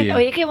traer un presenta? día.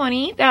 Oye, qué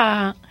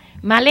bonita.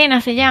 Malena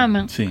se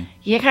llama. Sí.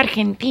 Y es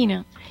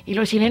argentina. ¿Y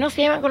los chilenos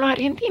se llevan con los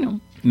argentinos?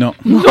 No.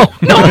 No,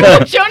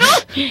 yo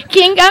no.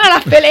 ¿Quién gana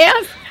las peleas?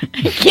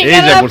 ¿Quién Ella,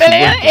 gana las por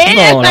peleas? supuesto.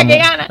 Ella es No, la que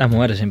gana. las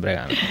mujeres siempre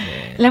ganan.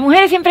 Las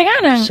mujeres siempre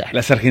ganan. Sí.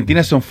 Las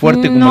argentinas son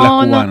fuertes como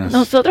No, las cubanas.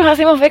 nosotros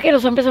hacemos ver que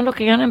los hombres son los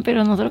que ganan,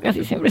 pero nosotros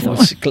casi siempre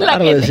somos Sí,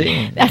 claro la que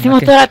sí. hacemos Es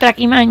que toda la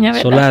traquimaña,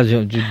 Son ¿verdad?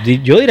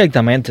 yo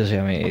directamente, o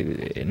sea,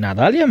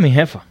 Natalia es mi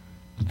jefa.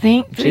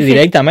 Sí, Sí,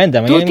 directamente.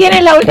 A mí, Tú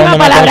tienes la última cuando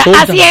me palabra.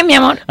 consultan- Así es, mi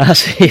amor.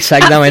 Así,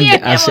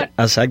 exactamente. Así es, mi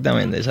amor.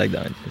 Exactamente.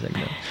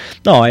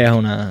 No, ella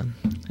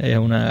es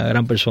una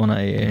gran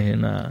persona y es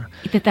una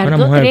Y te mujer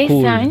tardó 3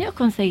 cool. años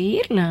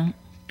conseguirla.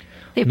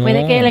 Después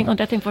de No. que la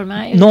encontraste en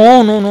forma de...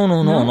 No,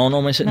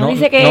 No,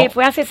 dice que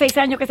fue hace 6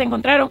 años que se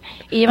encontraron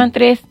y llevan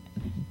 3.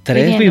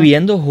 tres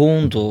viviendo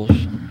juntos.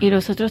 ¿Y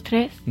los otros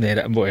 3?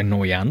 Pues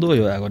noviando,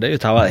 yo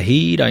estaba de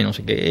gira y no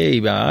sé qué,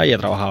 ella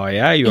trabajaba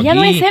allá y yo ¿Ella aquí.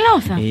 no es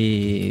celosa?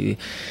 Y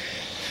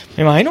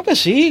me imagino que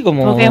sí,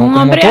 como, Porque un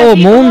como hombre todo así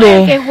el como mundo.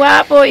 él, que es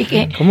guapo y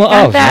que ¿Cómo?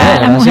 canta a las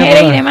gracias, mujeres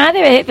y Lola. demás,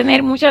 debe de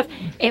tener muchas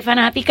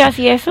fanáticas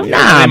y eso. De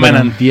pero-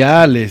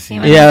 manantiales. Y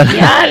Y Ya.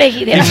 manantiales y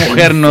de Mi las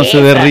mujer no se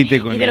princesas derrite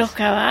con y de eso. los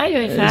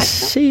caballos, exacto.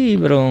 Sí,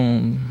 pero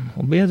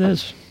olvídate de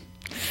eso.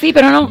 Sí,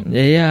 pero no.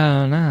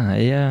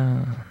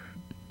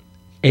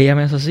 Ella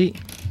me hace así,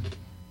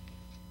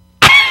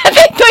 Te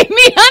estoy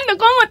mirando,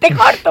 ¿cómo te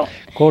corto?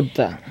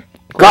 corta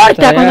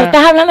Corta cuando ya,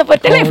 estás hablando por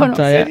teléfono.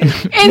 corta ya.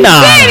 ¿En No,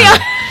 serio?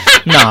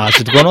 No,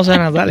 si tú conoces a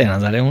Natalia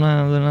es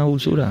una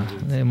dulzura.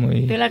 Es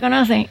muy... ¿Tú la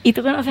conoces? ¿Y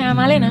tú conoces a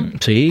Malena?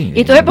 Sí.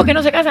 ¿Y tú ves por qué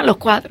no se casan los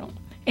 4?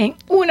 En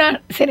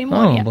una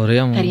ceremonia. No,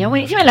 podríamos- Estaría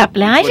buenísimo en la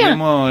playa.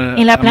 Ponemos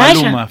En la a playa.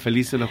 Maluma,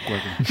 felices los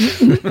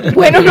 4.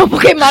 Bueno, no,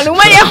 porque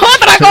Maluma ya es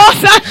otra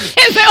cosa.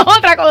 Eso es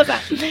otra cosa.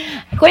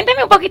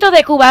 Cuéntame un poquito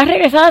de Cuba. ¿Has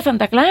regresado a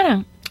Santa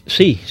Clara?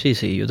 Sí.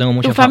 Yo tengo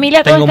mucha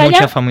familia toda tengo está mucha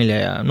allá? familia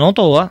allá. No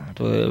toda,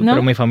 ¿No?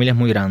 pero mi familia es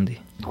muy grande.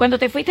 Cuando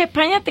te fuiste a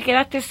España te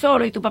quedaste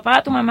solo y tu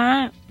papá, tu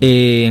mamá...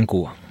 En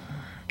Cuba.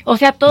 O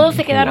sea, todos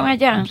se En quedaron Cuba.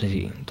 allá.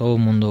 Sí, todo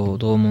el mundo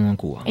en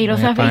Cuba. ¿Y los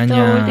En has visto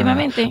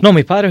últimamente? No,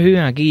 mis padres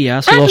viven aquí ya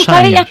hace 2 tus años.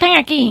 padres ya están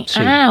aquí. Sí,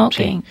 ok.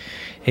 sí.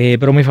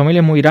 Pero mi familia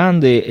es muy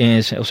grande,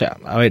 o sea,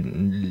 a ver,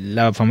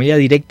 la familia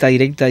directa,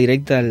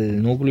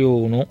 el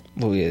núcleo no,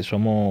 porque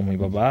somos mi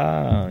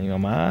papá, mi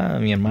mamá,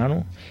 mi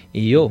hermano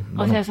y yo.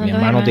 Bueno, sea, son mi 2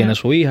 hermano hermanos. tiene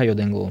su hija, yo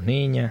tengo 2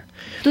 niñas.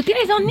 ¿Tú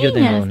tienes 2 niñas? Yo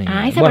tengo 2 niñas.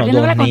 Ah, esa Bueno, parte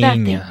no me la 2 contaste.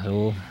 niñas,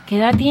 ¿Qué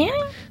edad tienen?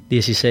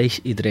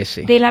 16 y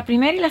 13. ¿De la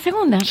primera y la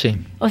segunda? Sí.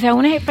 O sea,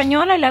 una es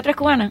española y la otra es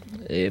cubana.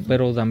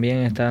 Pero también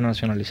está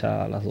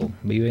nacionalizada las dos.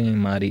 Viven en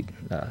Madrid.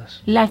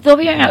 Las dos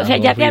viven, Las o sea,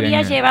 ya dos te viven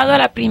habías en- llevado a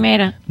la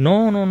primera.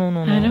 No. ¿no?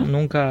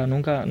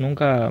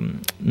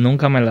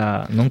 Nunca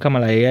me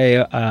la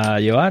llegué a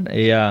llevar.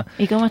 Ella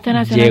 ¿Y cómo está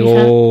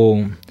nacionalizada?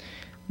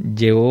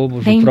 llegó por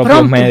De sus impronto.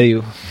 propios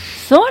medios.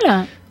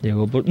 ¿Sola?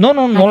 Llegó no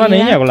la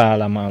niña, con la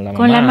mamá.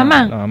 ¿Con la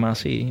mamá? La mamá,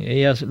 sí.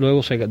 Ella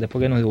luego,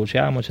 después que nos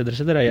divorciamos, etcétera,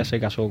 etcétera, ella se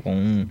casó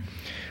con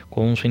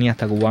un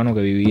cineasta cubano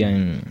que vivía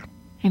en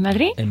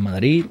Madrid. En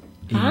Madrid.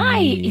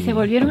 ¿Y se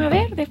volvieron a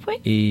ver después?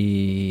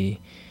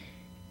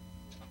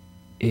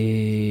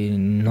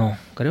 No,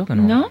 creo que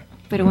no. ¿No?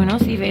 Pero bueno,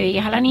 si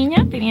veías a la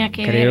niña, tenía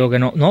que Creo que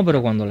no. No,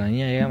 pero cuando la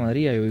niña llega a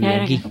Madrid, yo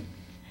vivía aquí.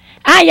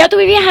 Ya tú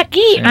vivías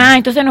aquí. Sí.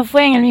 Entonces no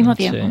fue en el mismo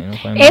tiempo. Sí, no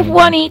fue en el es mismo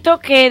bonito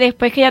que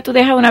después que ya tú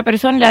dejas a una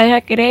persona y la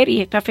dejas querer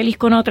y está feliz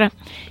con otra,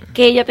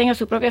 que ella tenga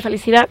su propia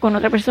felicidad con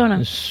otra persona.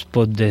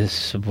 Por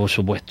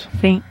supuesto.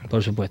 Sí.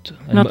 Por supuesto.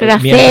 No te da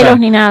celos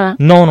ni nada.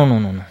 No.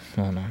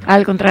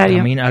 Al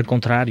contrario. Al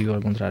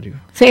contrario.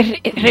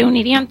 ¿Se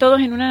reunirían todos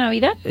en una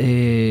Navidad?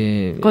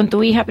 Con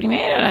tu hija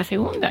primera, la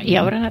segunda y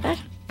ahora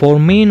Natalia. Por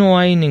mí no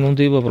hay ningún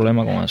tipo de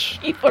problema con eso.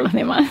 ¿Y por los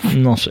demás?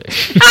 No sé.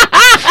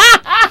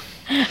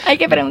 Hay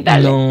que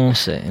preguntarle. No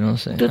sé.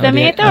 ¿Tú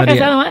también estabas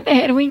casado antes,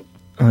 Erwin?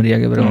 Habría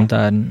que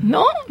preguntar.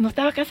 No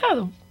estabas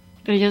casado.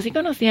 Pero yo sí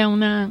conocía a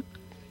una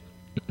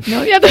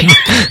novia tuya.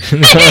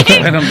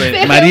 Bueno,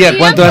 María,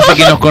 ¿cuánto hace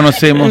que nos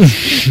conocemos?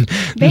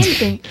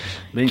 20.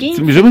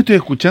 ¿Yo me estoy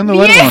escuchando,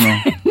 Barba, o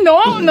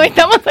no? No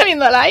estamos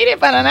saliendo al aire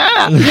para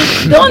nada.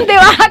 ¿Dónde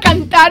vas a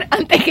cantar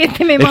antes que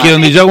me mate? Es que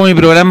donde yo hago mi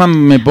programa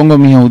me pongo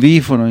mis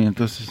audífonos y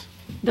entonces...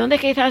 ¿Dónde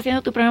es que estás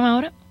haciendo tu programa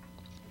ahora?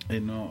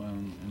 En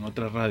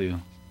otra radio.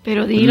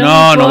 Pero dilo.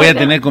 No voy a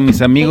tener con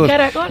mis amigos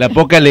la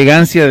poca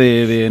elegancia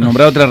de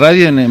nombrar otra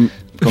radio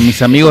con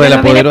mis amigos de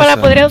la Poderosa. ¿Para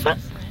la Poderosa?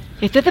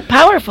 Esto es The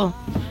Powerful.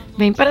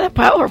 Ven para The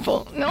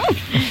Powerful, ¿no?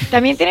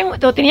 También teníamos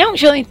un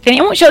show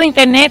de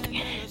internet,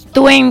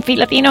 tú en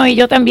Filatino y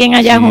yo también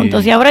allá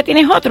juntos. ¿Y ahora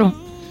tienes otro?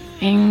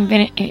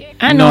 Ese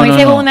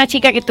es una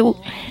chica que tú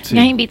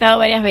me has invitado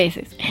varias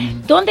veces.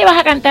 ¿Dónde vas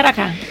a cantar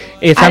acá?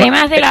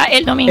 Además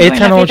del domingo.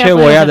 Esta noche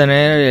voy a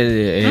tener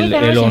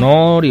el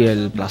honor y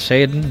el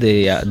placer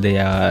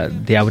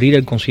de abrir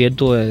el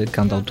concierto del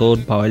cantautor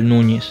Pavel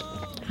Núñez.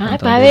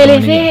 Pavel,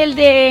 ese es el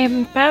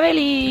de Pavel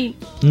y...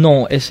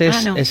 No, ese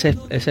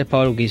es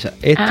Pavel Urquiza.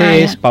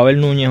 Es Pavel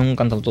Núñez, un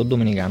cantautor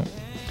dominicano.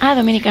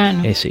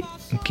 Dominicano. Sí,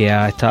 que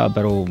ha estado,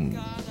 pero...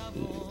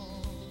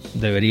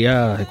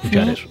 Debería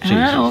escuchar eso. Sí,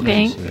 ok.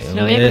 Sí.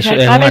 Lo voy a escuchar.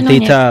 Es un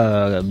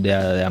artista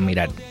de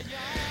admirar.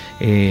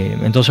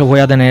 Entonces voy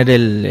a tener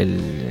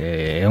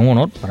es un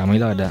honor para mí,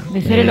 la verdad.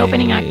 De ser el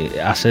opening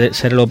act.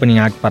 Ser el opening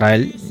act para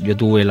él. Yo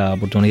tuve la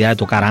oportunidad de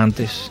tocar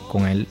antes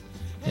con él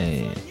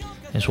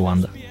en su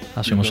banda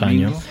hace unos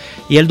años.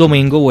 Y el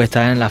domingo voy a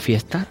estar en la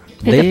fiesta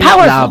de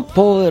la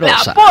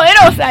Poderosa. La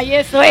Poderosa, y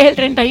eso es el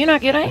 31, ¿a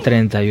qué hora es?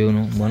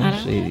 31, bueno,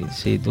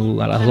 si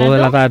tú a las 2 de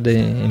la tarde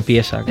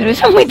empieza. Pero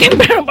eso es muy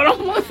temprano para los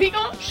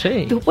músicos.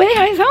 Sí. ¿Tú puedes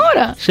a esa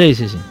hora? Sí.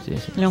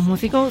 Los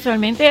músicos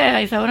usualmente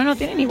a esa hora no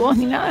tienen ni voz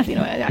ni nada,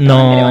 sino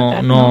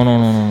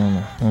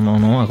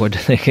no,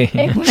 acuérdate que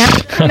es una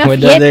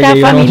acuérdate fiesta que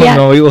yo familiar.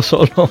 no vivo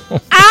solo.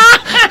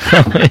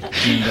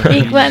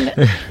 Y cuando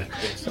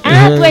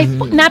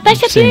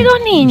Natasha tiene 2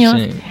 niños.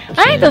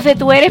 Sí, entonces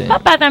tú eres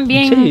papá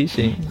también.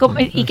 Sí.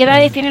 ¿Y qué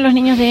edades tienen los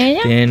niños de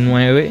ella? Tienen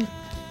 9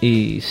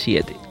 y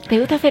 7. ¿Te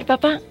gusta ser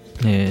papá?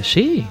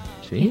 Sí.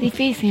 Es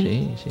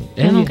difícil. Sí.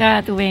 Yo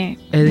nunca tuve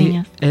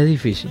niños. Es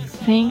difícil.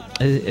 Sí.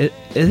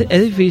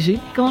 Es difícil.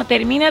 Como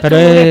termina pero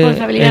tu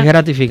responsabilidad. Es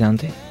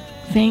gratificante.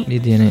 Sí. Y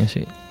tiene.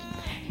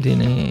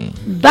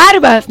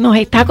 Barbas, nos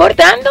está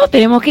cortando,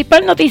 tenemos que ir para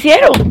el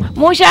noticiero.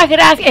 Muchas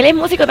gracias, él es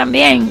músico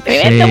también,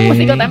 tremendo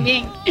músico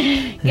también.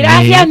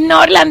 Gracias,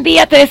 Norlan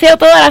Díaz, te deseo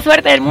toda la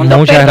suerte del mundo.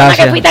 Muchas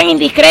gracias. Que fui tan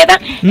indiscreta.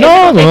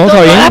 No,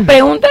 está bien. Las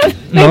preguntas,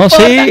 no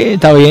sí,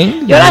 está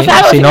bien. Yo las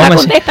hago, si no me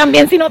contestan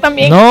bien, si no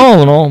también.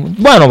 No,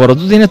 bueno, pero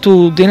tú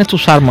tienes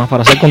tus armas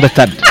para hacer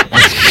contestar.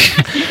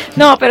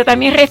 No, pero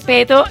también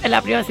respeto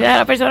la privacidad de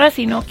la persona.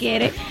 Si no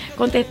quiere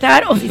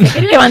contestar o si se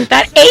quiere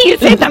levantar e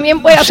irse,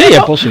 también puede hacerlo. Sí,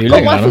 es posible,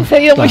 como ha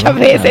sucedido muchas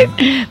veces.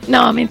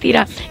 No,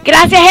 mentira.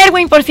 Gracias,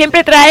 Erwin, por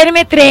siempre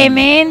traerme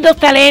tremendos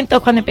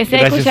talentos. Cuando empecé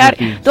a escuchar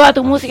toda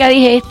tu música,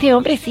 dije, este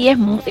hombre sí es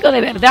músico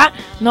de verdad,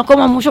 no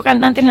como muchos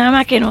cantantes nada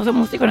más que no son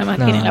músicos, nada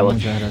más tienen la voz.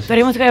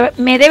 Pero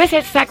me debe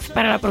ser sax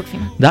para la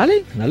próxima.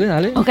 Dale.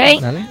 ¿Ok?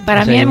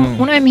 Para mí es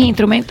uno de mis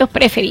instrumentos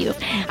preferidos.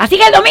 Así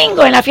que el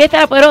domingo en la Fiesta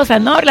de la Poderosa,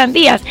 Norlan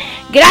Díaz.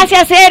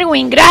 Gracias,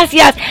 Erwin,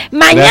 gracias.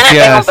 Mañana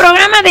tengo un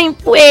programa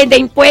de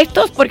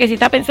impuestos, porque si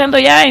está pensando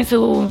ya en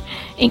su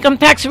income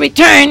tax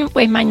return,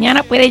 pues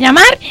mañana puede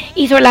llamar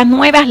y sobre las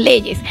nuevas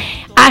leyes.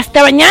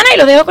 Hasta mañana, y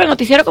lo dejo con el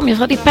noticiero con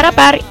Miosotis para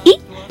par y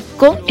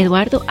con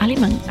Eduardo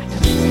Alemán.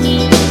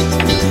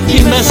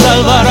 Y me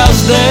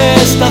salvarás de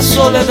esta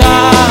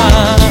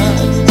soledad,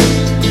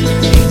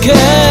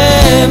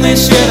 que me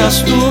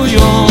hicieras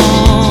tuyo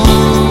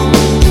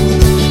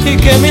y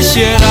que me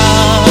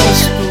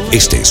hicieras tú.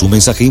 Este es un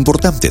mensaje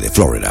importante de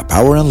Florida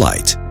Power and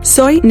Light.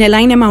 Soy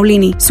Nelaine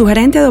Maulini, su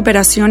gerente de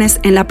operaciones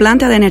en la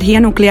planta de energía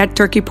nuclear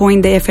Turkey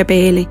Point de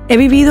FPL. He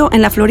vivido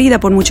en la Florida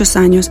por muchos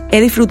años. He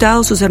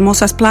disfrutado sus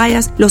hermosas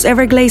playas, los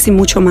Everglades y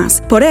mucho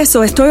más. Por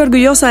eso estoy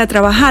orgullosa de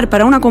trabajar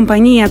para una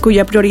compañía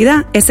cuya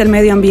prioridad es el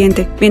medio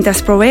ambiente,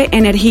 mientras provee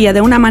energía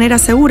de una manera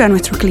segura a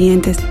nuestros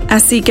clientes.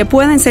 Así que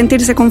pueden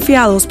sentirse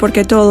confiados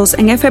porque todos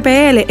en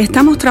FPL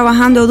estamos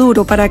trabajando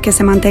duro para que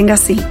se mantenga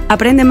así.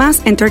 Aprende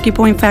más en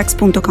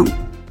turkeypointfacts.com.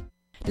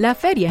 La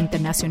Feria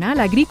Internacional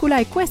Agrícola,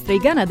 Ecuestre y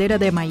Ganadera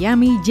de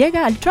Miami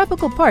llega al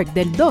Tropical Park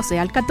del 12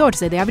 al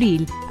 14 de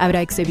abril.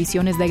 Habrá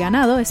exhibiciones de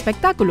ganado,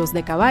 espectáculos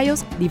de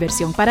caballos,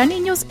 diversión para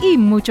niños y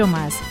mucho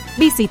más.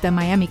 Visita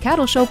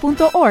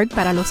miamicattleshow.org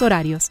para los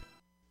horarios.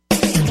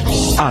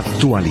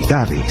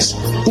 Actualidades,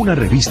 una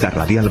revista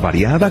radial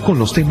variada con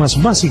los temas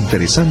más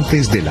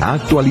interesantes de la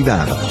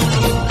actualidad.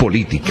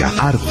 Política,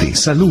 arte,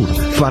 salud,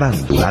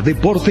 farándula,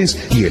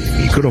 deportes y el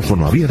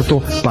micrófono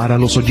abierto para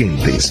los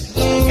oyentes.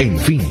 En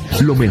fin,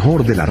 lo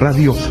mejor de la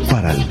radio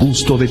para el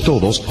gusto de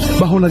todos,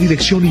 bajo la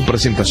dirección y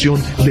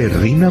presentación de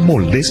Rina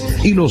Moldes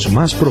y los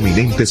más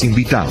prominentes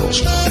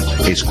invitados.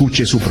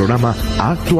 Escuche su programa Actualidades